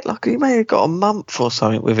he get he may have got a month or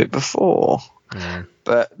something with it before? Mm.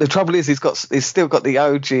 But the trouble is, he's still got the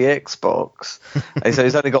OG Xbox, and so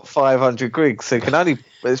he's only got 500 gigs. So he can only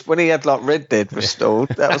when he had like Red Dead restored,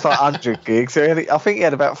 that was like 100 gigs. So I think he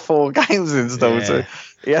had about 4 games installed, so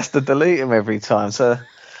he has to delete them every time. So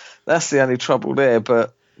that's the only trouble there.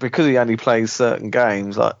 But because he only plays certain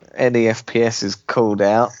games, like any FPS is called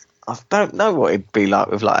out. I don't know what it'd be like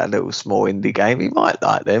with like a little small indie game. He might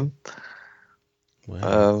like them.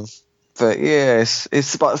 Wow. But yeah,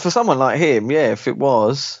 it's but for someone like him, yeah, if it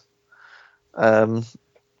was, that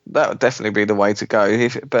would definitely be the way to go.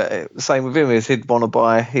 But the same with him is he'd want to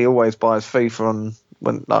buy. He always buys FIFA on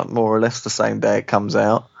when like more or less the same day it comes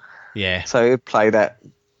out. Yeah. So he'd play that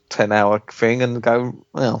 10-hour thing and go,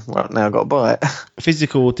 well, right now I've got to buy it.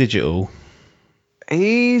 Physical or digital?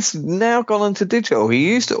 He's now gone into digital.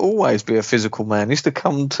 He used to always be a physical man. He used to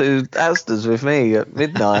come to Asda's with me at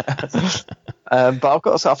midnight. But I've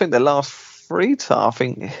got to say, I think the last 3 times, I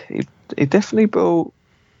think he definitely bought.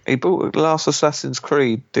 He bought the last Assassin's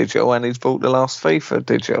Creed digital, and he's bought the last FIFA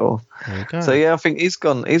digital. There you go. So yeah, I think he's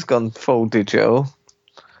gone full digital,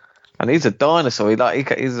 and he's a dinosaur.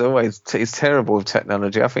 He's terrible with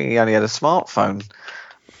technology. I think he only had a smartphone.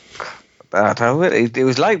 I don't know. He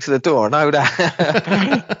was late to the door. I know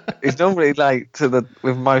that. He's normally late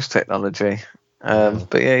with most technology.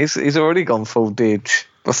 But yeah, he's already gone full dig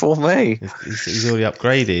before me. He's already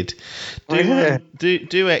upgraded.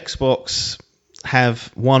 Do Xbox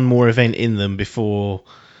have one more event in them before?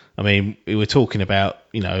 I mean, we were talking about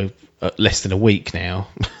less than a week now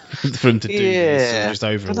for them to do this, just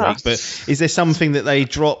over a week. But is there something that they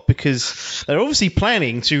drop because they're obviously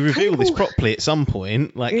planning to reveal this properly at some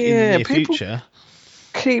point, like in the near future?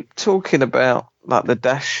 Keep talking about like the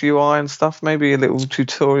Dash UI and stuff. Maybe a little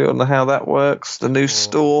tutorial on how that works. The new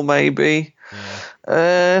store, maybe.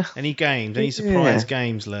 Yeah. Any games? Any surprise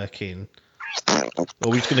games lurking? Or are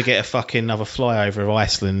we just going to get a fucking another flyover of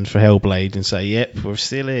Iceland for Hellblade and say, "Yep, we're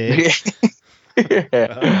still here." Yeah.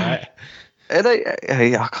 All right.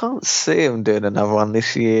 I can't see them doing another one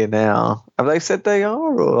this year now. Have they said they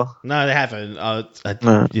are, or no? They haven't. I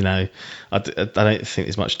don't think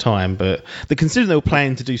there's much time, but considering they were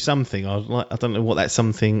planning to do something, I don't know what that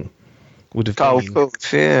something would have been. Oh, of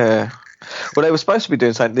course, yeah. Well, they were supposed to be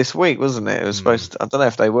doing something this week, wasn't it? It was supposed to, I don't know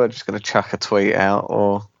if they were just going to chuck a tweet out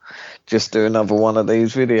or just do another one of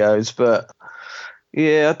these videos, but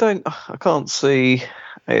yeah, I can't see.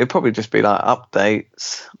 It'd probably just be like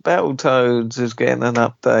updates. Battletoads is getting an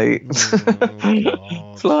update.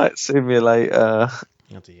 Flight Simulator.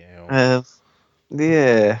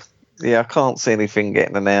 Yeah, I can't see anything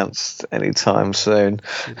getting announced anytime soon.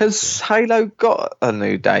 Has Halo got a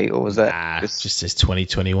new date, or was that just says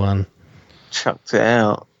 2021? Chucked it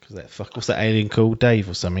out. What's that alien called? Dave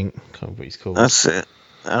or something? Can't remember what he's called. That's it.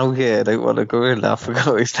 Oh yeah, they want a gorilla. I forgot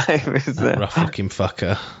what his name is. That rough fucking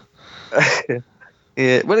fucker.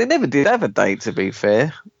 Yeah, well, it never did have a date, to be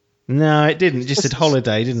fair. No, it didn't. It just said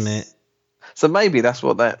holiday, didn't it? So maybe that's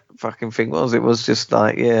what that fucking thing was. It was just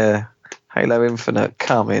like, yeah, Halo Infinite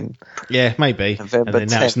coming. Yeah, maybe. November and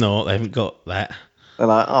then now it's not. They haven't got that. They're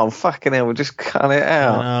like, oh, fucking hell, we'll just cut it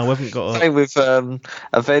out. No, we haven't got Same with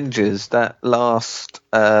Avengers, that last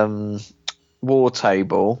war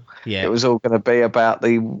table. Yeah. It was all going to be about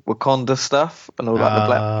the Wakanda stuff and all like the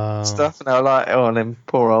Black stuff. And they were like, oh, and then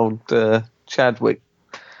poor old Chadwick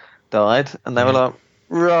died. And they were like,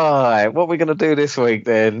 right, what are we going to do this week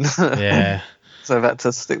then? Yeah. So they've had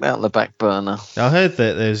to stick that on the back burner. I heard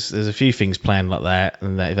that there's a few things planned like that,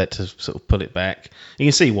 and they've had to sort of pull it back. You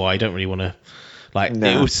can see why. You don't really want to.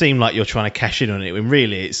 It would seem like you're trying to cash in on it when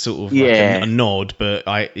really it's sort of like a nod, but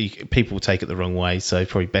people will take it the wrong way, so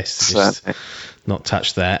probably best to just not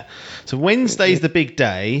touch that. So Wednesday's the big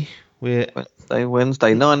day.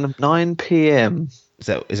 Wednesday, 9 p.m.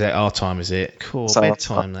 Is that our time, is it? Cool, so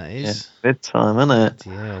bedtime that is. Yeah, bedtime, isn't it?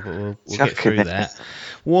 Yeah, but we'll get through that.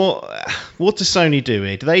 What does Sony do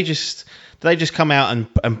here? Do they just come out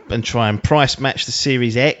and try and price match the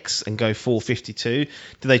Series X and go 452?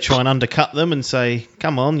 Do they try and undercut them and say,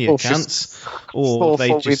 "Come on, you cunts"? Or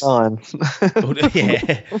they just or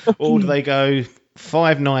do they go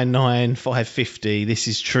 599, 550? This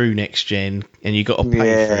is true next gen, and you got to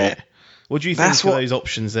pay for it. What do you think of those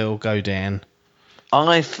options? They'll go down.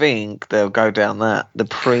 I think they'll go down the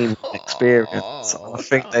premium experience. I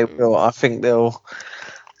think they will. I think they'll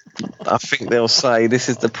say this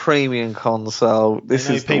is the premium console. This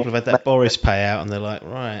is people have had that Boris payout and they're like,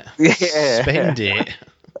 right, spend it.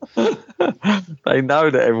 They know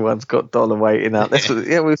that everyone's got dollar waiting up.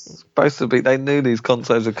 We're supposed to be. They knew these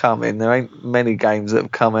consoles are coming. There ain't many games that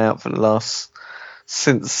have come out for the last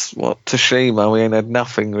since Tsushima. We ain't had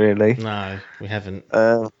nothing really. No, we haven't.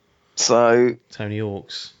 So Tony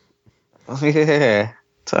Hawk's. Yeah,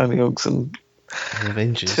 Tony Hawk's and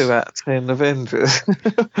Avengers. 2 out of 10 Avengers.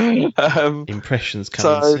 Impressions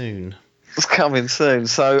coming soon. It's coming soon.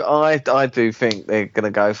 So I do think they're going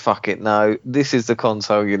to go, fuck it, no. This is the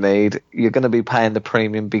console you need. You're going to be paying the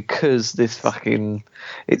premium because it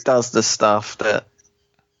does the stuff that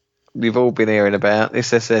you've all been hearing about.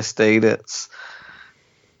 This SSD that's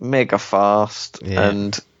mega fast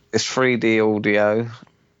and it's 3D audio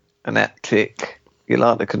and haptic. You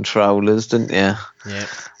like the controllers, didn't you? Yeah.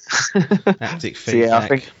 Haptic feedback. I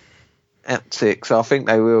think haptic. So I think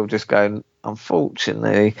they will just go,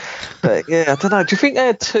 unfortunately. But I don't know. Do you think they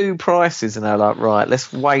had 2 prices and they're like, right,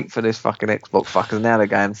 let's wait for this fucking Xbox fuckers? Now they're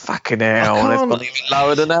going, fucking hell, and it's gone even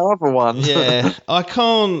lower than our other one. Yeah, I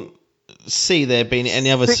can't see there being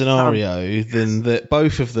any other scenario than that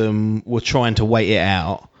both of them were trying to wait it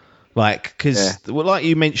out. Because like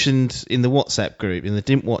you mentioned in the WhatsApp group, in the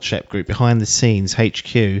Dimp WhatsApp group, behind the scenes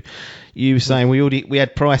HQ, you were saying we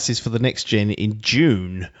had prices for the next gen in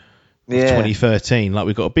June of 2013. Like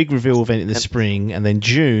we got a big reveal event in the spring, and then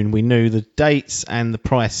June we knew the dates and the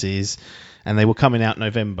prices, and they were coming out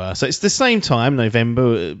November. So it's the same time,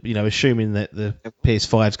 November. Assuming that the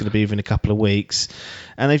PS5 is going to be within a couple of weeks,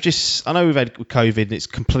 and I know we've had COVID and it's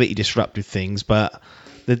completely disrupted things, but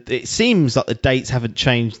it seems like the dates haven't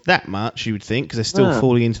changed that much, you would think, because they're still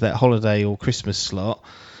falling into that holiday or Christmas slot.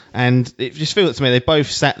 And it just feels to me they both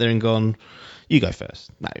sat there and gone, you go first.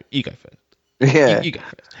 No, you go first. Yeah. You go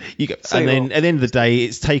first. You go first. And then at the end of the day,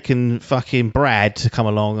 it's taken fucking Brad to come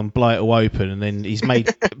along and blow it all open. And then he's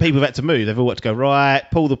made people have had to move. They've all had to go, right,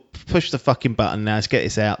 push the fucking button now. Let's get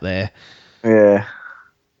this out there. Yeah.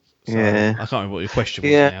 So, I can't remember what your question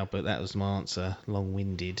was now, but that was my answer.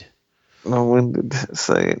 Long-winded. So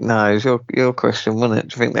no, it was your question, wasn't it?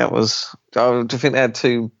 Do you think that was? Do you think they had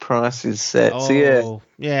 2 prices set? So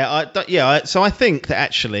So I think that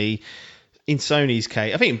actually, in Sony's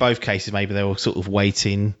case, I think in both cases maybe they were sort of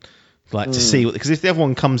waiting, to see what, because if the other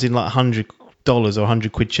one comes in like $100 or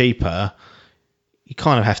 £100 cheaper, you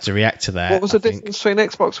kind of have to react to that. What was the difference between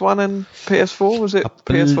Xbox One and PS4? Was it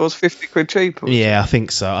PS4's £50 cheaper? Yeah, I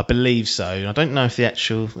think so. I believe so. I don't know if the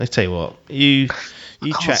actual. Let's tell you what you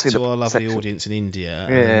chat to our lovely audience in India,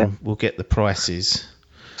 and we'll get the prices.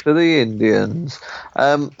 To the Indians.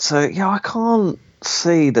 I can't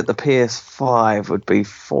see that the PS5 would be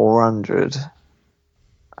 400.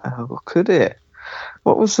 Could it?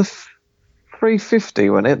 What was the 350,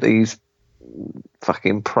 wasn't it? These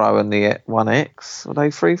fucking Pro and the One X. Were they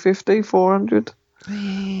 350, 400?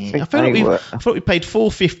 I thought we paid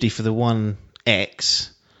 450 for the One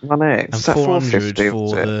X. One X, and 400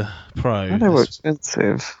 for the Pro. They were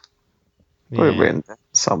expensive. We're written down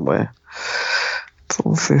somewhere.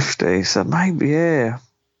 450, so maybe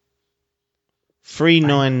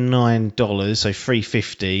 $399, so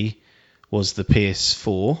 $350 was the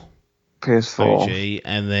PS4 OG,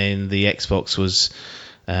 and then the Xbox was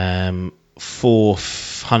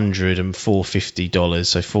 $400 and $450,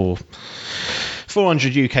 so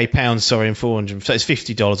 400 UK pounds, sorry, and 400. So it's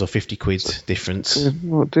 $50 or £50 difference.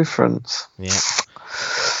 What difference? Yeah.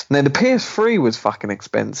 Now the PS3 was fucking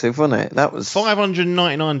expensive, wasn't it? That was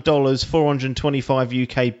 $599, 425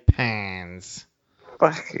 UK pounds.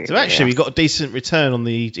 So actually, we got a decent return on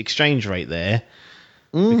the exchange rate there,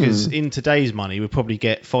 because in today's money we'd probably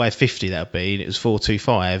get $550. That'd be, and it was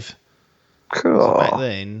 $425. Cool. Back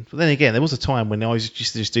then, but then again, there was a time when I used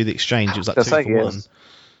to just do the exchange. It was like That's 2 for like, 1.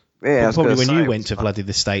 Yeah, Probably when you went to bloody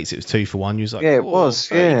the States, it was 2 for 1. You was like, yeah, it was,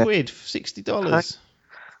 30 quid, $60.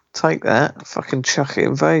 Take that, fucking chuck it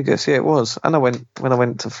in Vegas. Yeah, it was. And when I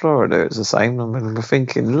went to Florida, it was the same. I remember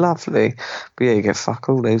thinking, lovely. But yeah, you get fuck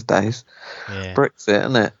all these days. Yeah. Brexit,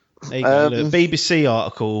 isn't it? There you go. Look, BBC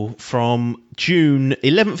article from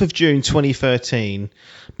 11th of June 2013.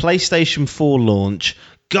 PlayStation 4 launch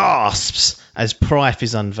gasps as price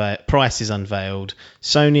is unveiled.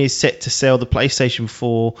 Sony is set to sell the PlayStation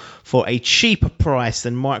 4 for a cheaper price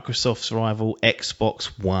than Microsoft's rival Xbox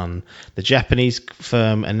One. The Japanese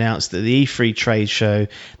firm announced at the E3 trade show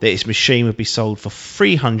that its machine would be sold for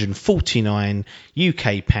 349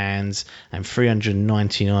 UK pounds and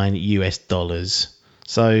 399 US dollars.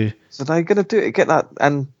 So they're going to do it, get that,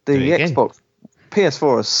 and the Xbox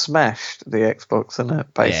PS4 has smashed the Xbox, isn't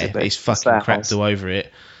it? Basically, yeah, it's fucking crapped all over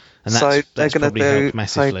it. And they're going to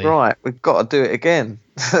say, right, we've got to do it again.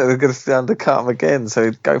 They're going to undercut them again,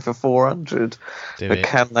 so go for 400. But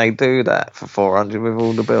can they do that for 400 with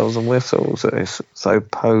all the bells and whistles that it's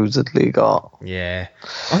supposedly got? Yeah,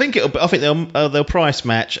 I think they'll price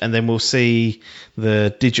match, and then we'll see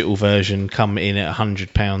the digital version come in at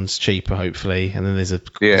 £100 cheaper, hopefully. And then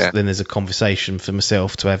there's a conversation for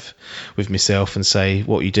myself to have with myself and say,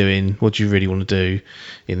 what are you doing? What do you really want to do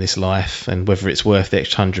in this life? And whether it's worth the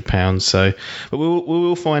extra £100. So, but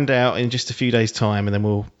we'll find out in just a few days' time, and then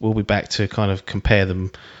we'll be back to kind of compare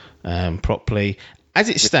them properly. As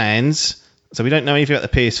it stands, so we don't know anything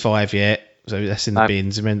about the PS5 yet, so that's in the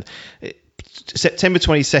bins. I mean, September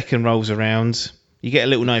 22nd rolls around, you get a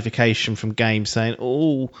little notification from Game saying,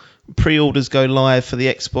 pre-orders go live for the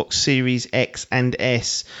Xbox Series X and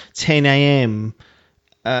S, 10 a.m.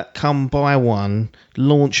 Come buy one,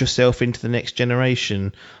 launch yourself into the next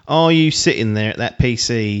generation. Are you sitting there at that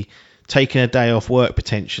PC taking a day off work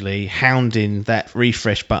potentially, hounding that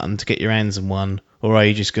refresh button to get your hands on one, or are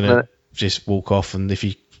you just going to just walk off and if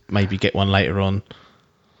you maybe get one later on?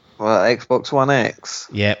 Well, Xbox One X.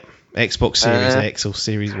 Yep. Xbox Series X or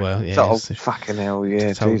Series, fucking hell,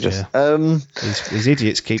 yeah, Jesus. These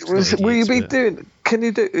idiots keep. Will you be doing? Can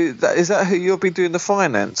you do? Is that who you'll be doing the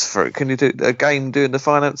finance for? Can you do a game doing the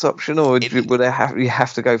finance option, or would you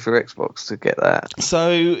have to go through Xbox to get that?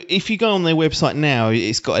 So if you go on their website now,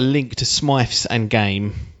 it's got a link to Smyths and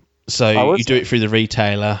Game. So you do it through the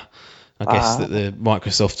retailer. I guess that the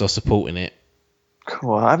Microsoft are supporting it.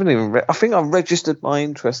 Cool. I haven't even. I think I've registered my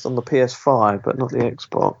interest on the PS5, but not the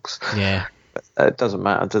Xbox. Yeah. It doesn't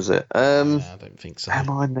matter, does it? I don't think so. Am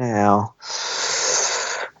I now?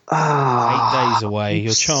 8 days away.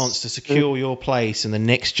 Your chance to secure your place in the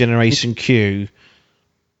next generation queue.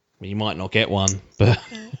 You might not get one, but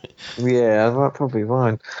yeah, I probably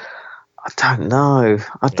won't. I don't know.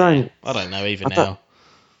 I don't know even now.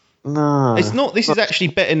 No, it's not. This is actually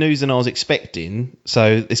better news than I was expecting.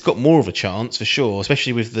 So it's got more of a chance for sure,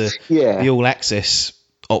 especially with the all access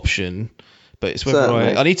option. But it's whether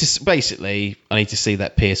I need to see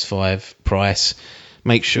that PS5 price,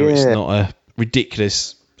 make sure it's not a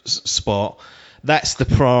ridiculous spot. That's the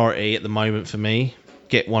priority at the moment for me.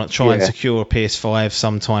 Try and secure a PS5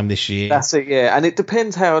 sometime this year. That's it. Yeah, and it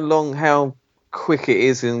depends how quick it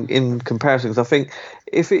is in comparison. Because I think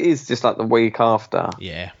if it is just like the week after,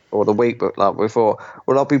 or the week but like before,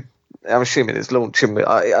 I'm assuming it's launching.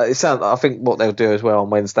 I think what they'll do as well on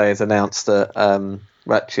Wednesday is announce that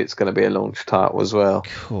Ratchet's going to be a launch title as well.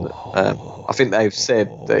 Cool. I think they've said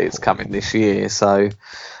that it's coming this year, so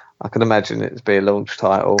I can imagine it to be a launch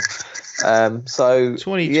title. So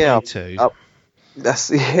 2022.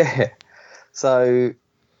 That's So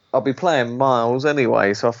I'll be playing Miles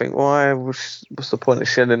anyway, so I think, what's the point of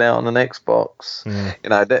shelling out on an Xbox? You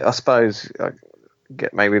know, I suppose I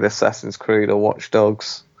get maybe the Assassin's Creed or Watch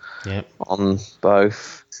Dogs on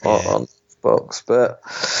both on Xbox, but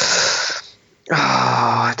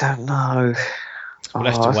I don't know. We'll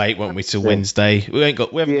have to wait, won't we, till Wednesday? We haven't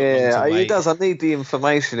got long to wait. It does. I need the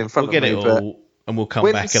information in front of me. We'll get it all, and we'll come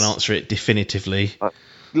back and answer it definitively.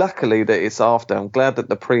 Luckily that it's after. I'm glad that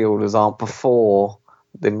the pre-orders aren't before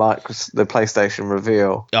the PlayStation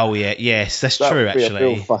reveal. Oh yeah, yes, that's true. Actually, a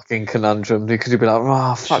real fucking conundrum because you'd be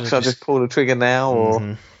like, should I just pull the trigger now?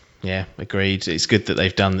 Or yeah, agreed. It's good that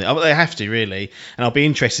they've done that. They have to really, and I'll be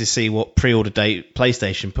interested to see what pre-order date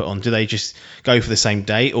PlayStation put on. Do they just go for the same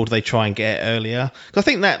date, or do they try and get it earlier? Because I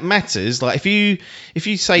think that matters. Like if you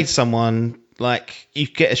say to someone, like you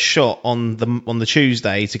get a shot on the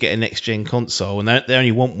Tuesday to get a next gen console, and they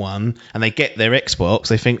only want one, and they get their Xbox.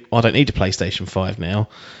 They think, I don't need a PlayStation 5 now,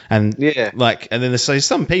 and and then there's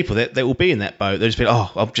some people that will be in that boat. They'll just be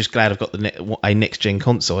like, I'm just glad I've got a next gen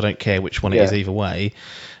console. I don't care which one it is either way,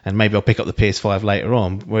 and maybe I'll pick up the PS5 later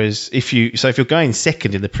on. Whereas if you're going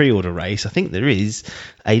second in the pre-order race, I think there is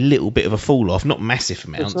a little bit of a fall off, not massive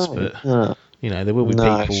amounts, but. There will be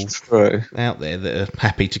people out there that are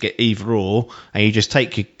happy to get either or, and you just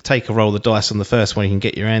take a roll of the dice on the first one you can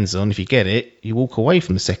get your hands on. If you get it, you walk away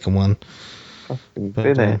from the second one.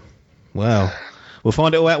 Well, we'll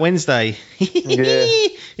find it all out Wednesday.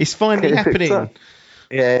 It's finally happening.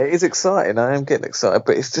 It is exciting. I am getting excited,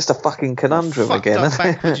 but it's just a fucking conundrum again.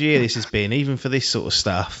 Backwards year this has been, even for this sort of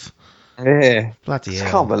stuff. Yeah. Bloody hell.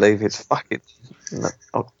 I can't believe it's fucking...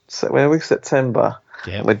 Where are we? September.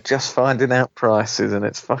 Yep. We're just finding out prices, and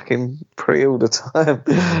it's fucking pre-order time.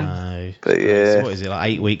 No. But so what is it,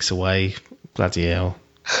 like 8 weeks away? Bloody hell.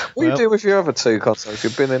 What do you do with your other two consoles?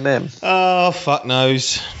 You've been in them? Oh, fuck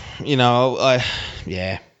knows. I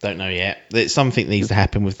don't know yet. Something needs to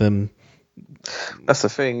happen with them. That's the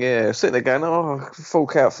thing, Sitting there going,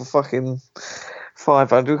 fork out for fucking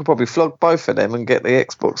 500. We could probably flog both of them and get the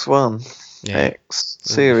Xbox One X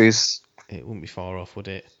Series. It wouldn't be far off, would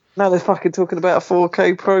it? No, they're fucking talking about a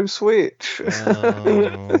 4K Pro Switch.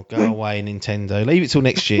 Oh, go away, Nintendo. Leave it till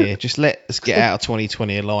next year. Just let us get out of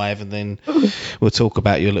 2020 alive, and then we'll talk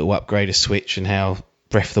about your little upgraded Switch and how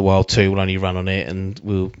Breath of the Wild 2 will only run on it, and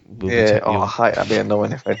we'll I hate that'd be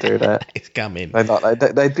annoying if they do that. It's coming.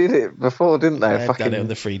 They did it before, didn't they? They've done it on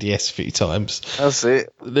the 3DS a few times. That's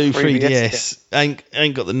it. The new 3DS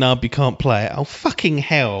ain't got the nub, you can't play it. Oh, fucking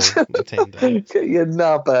hell, Nintendo. Get your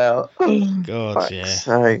nub out. God,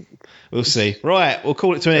 sake. We'll see. Right, we'll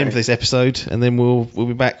call it to an end for this episode, and then we'll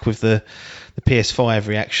be back with the PS5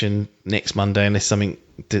 reaction next Monday, unless something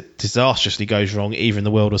disastrously goes wrong, either in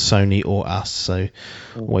the world of Sony or us. So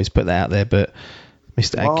always put that out there. But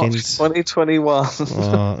Mr. Adkins, 2021.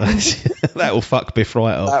 That will fuck Biff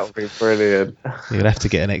right off. That would be brilliant. You'll have to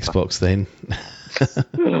get an Xbox then.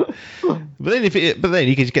 But then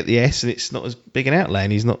you could get the S, and it's not as big an outlay,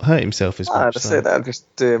 and he's not hurt himself as much. That's it. That'll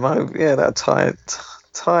just do him over. Yeah, that'll tie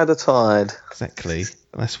the tide. Exactly.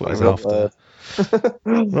 That's what he's after.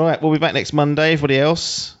 Right, we'll be back next Monday. Everybody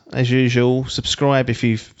else, as usual, subscribe if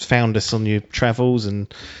you've found us on your travels,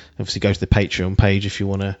 and obviously go to the Patreon page if you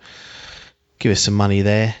want to give us some money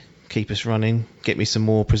there, keep us running, get me some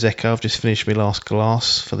more Prosecco. I've just finished my last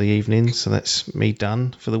glass for the evening, so that's me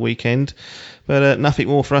done for the weekend. But nothing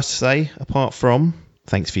more for us to say apart from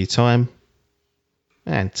thanks for your time,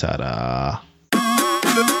 and ta-da.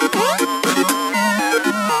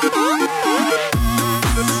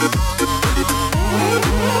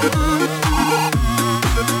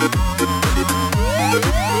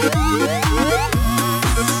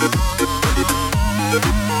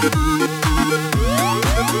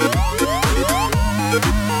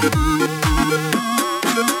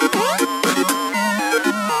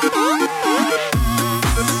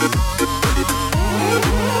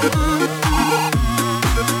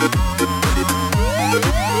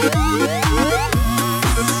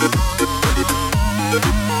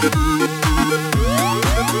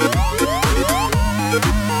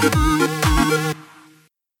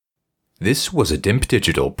 This was a DIMP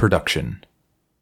Digital production.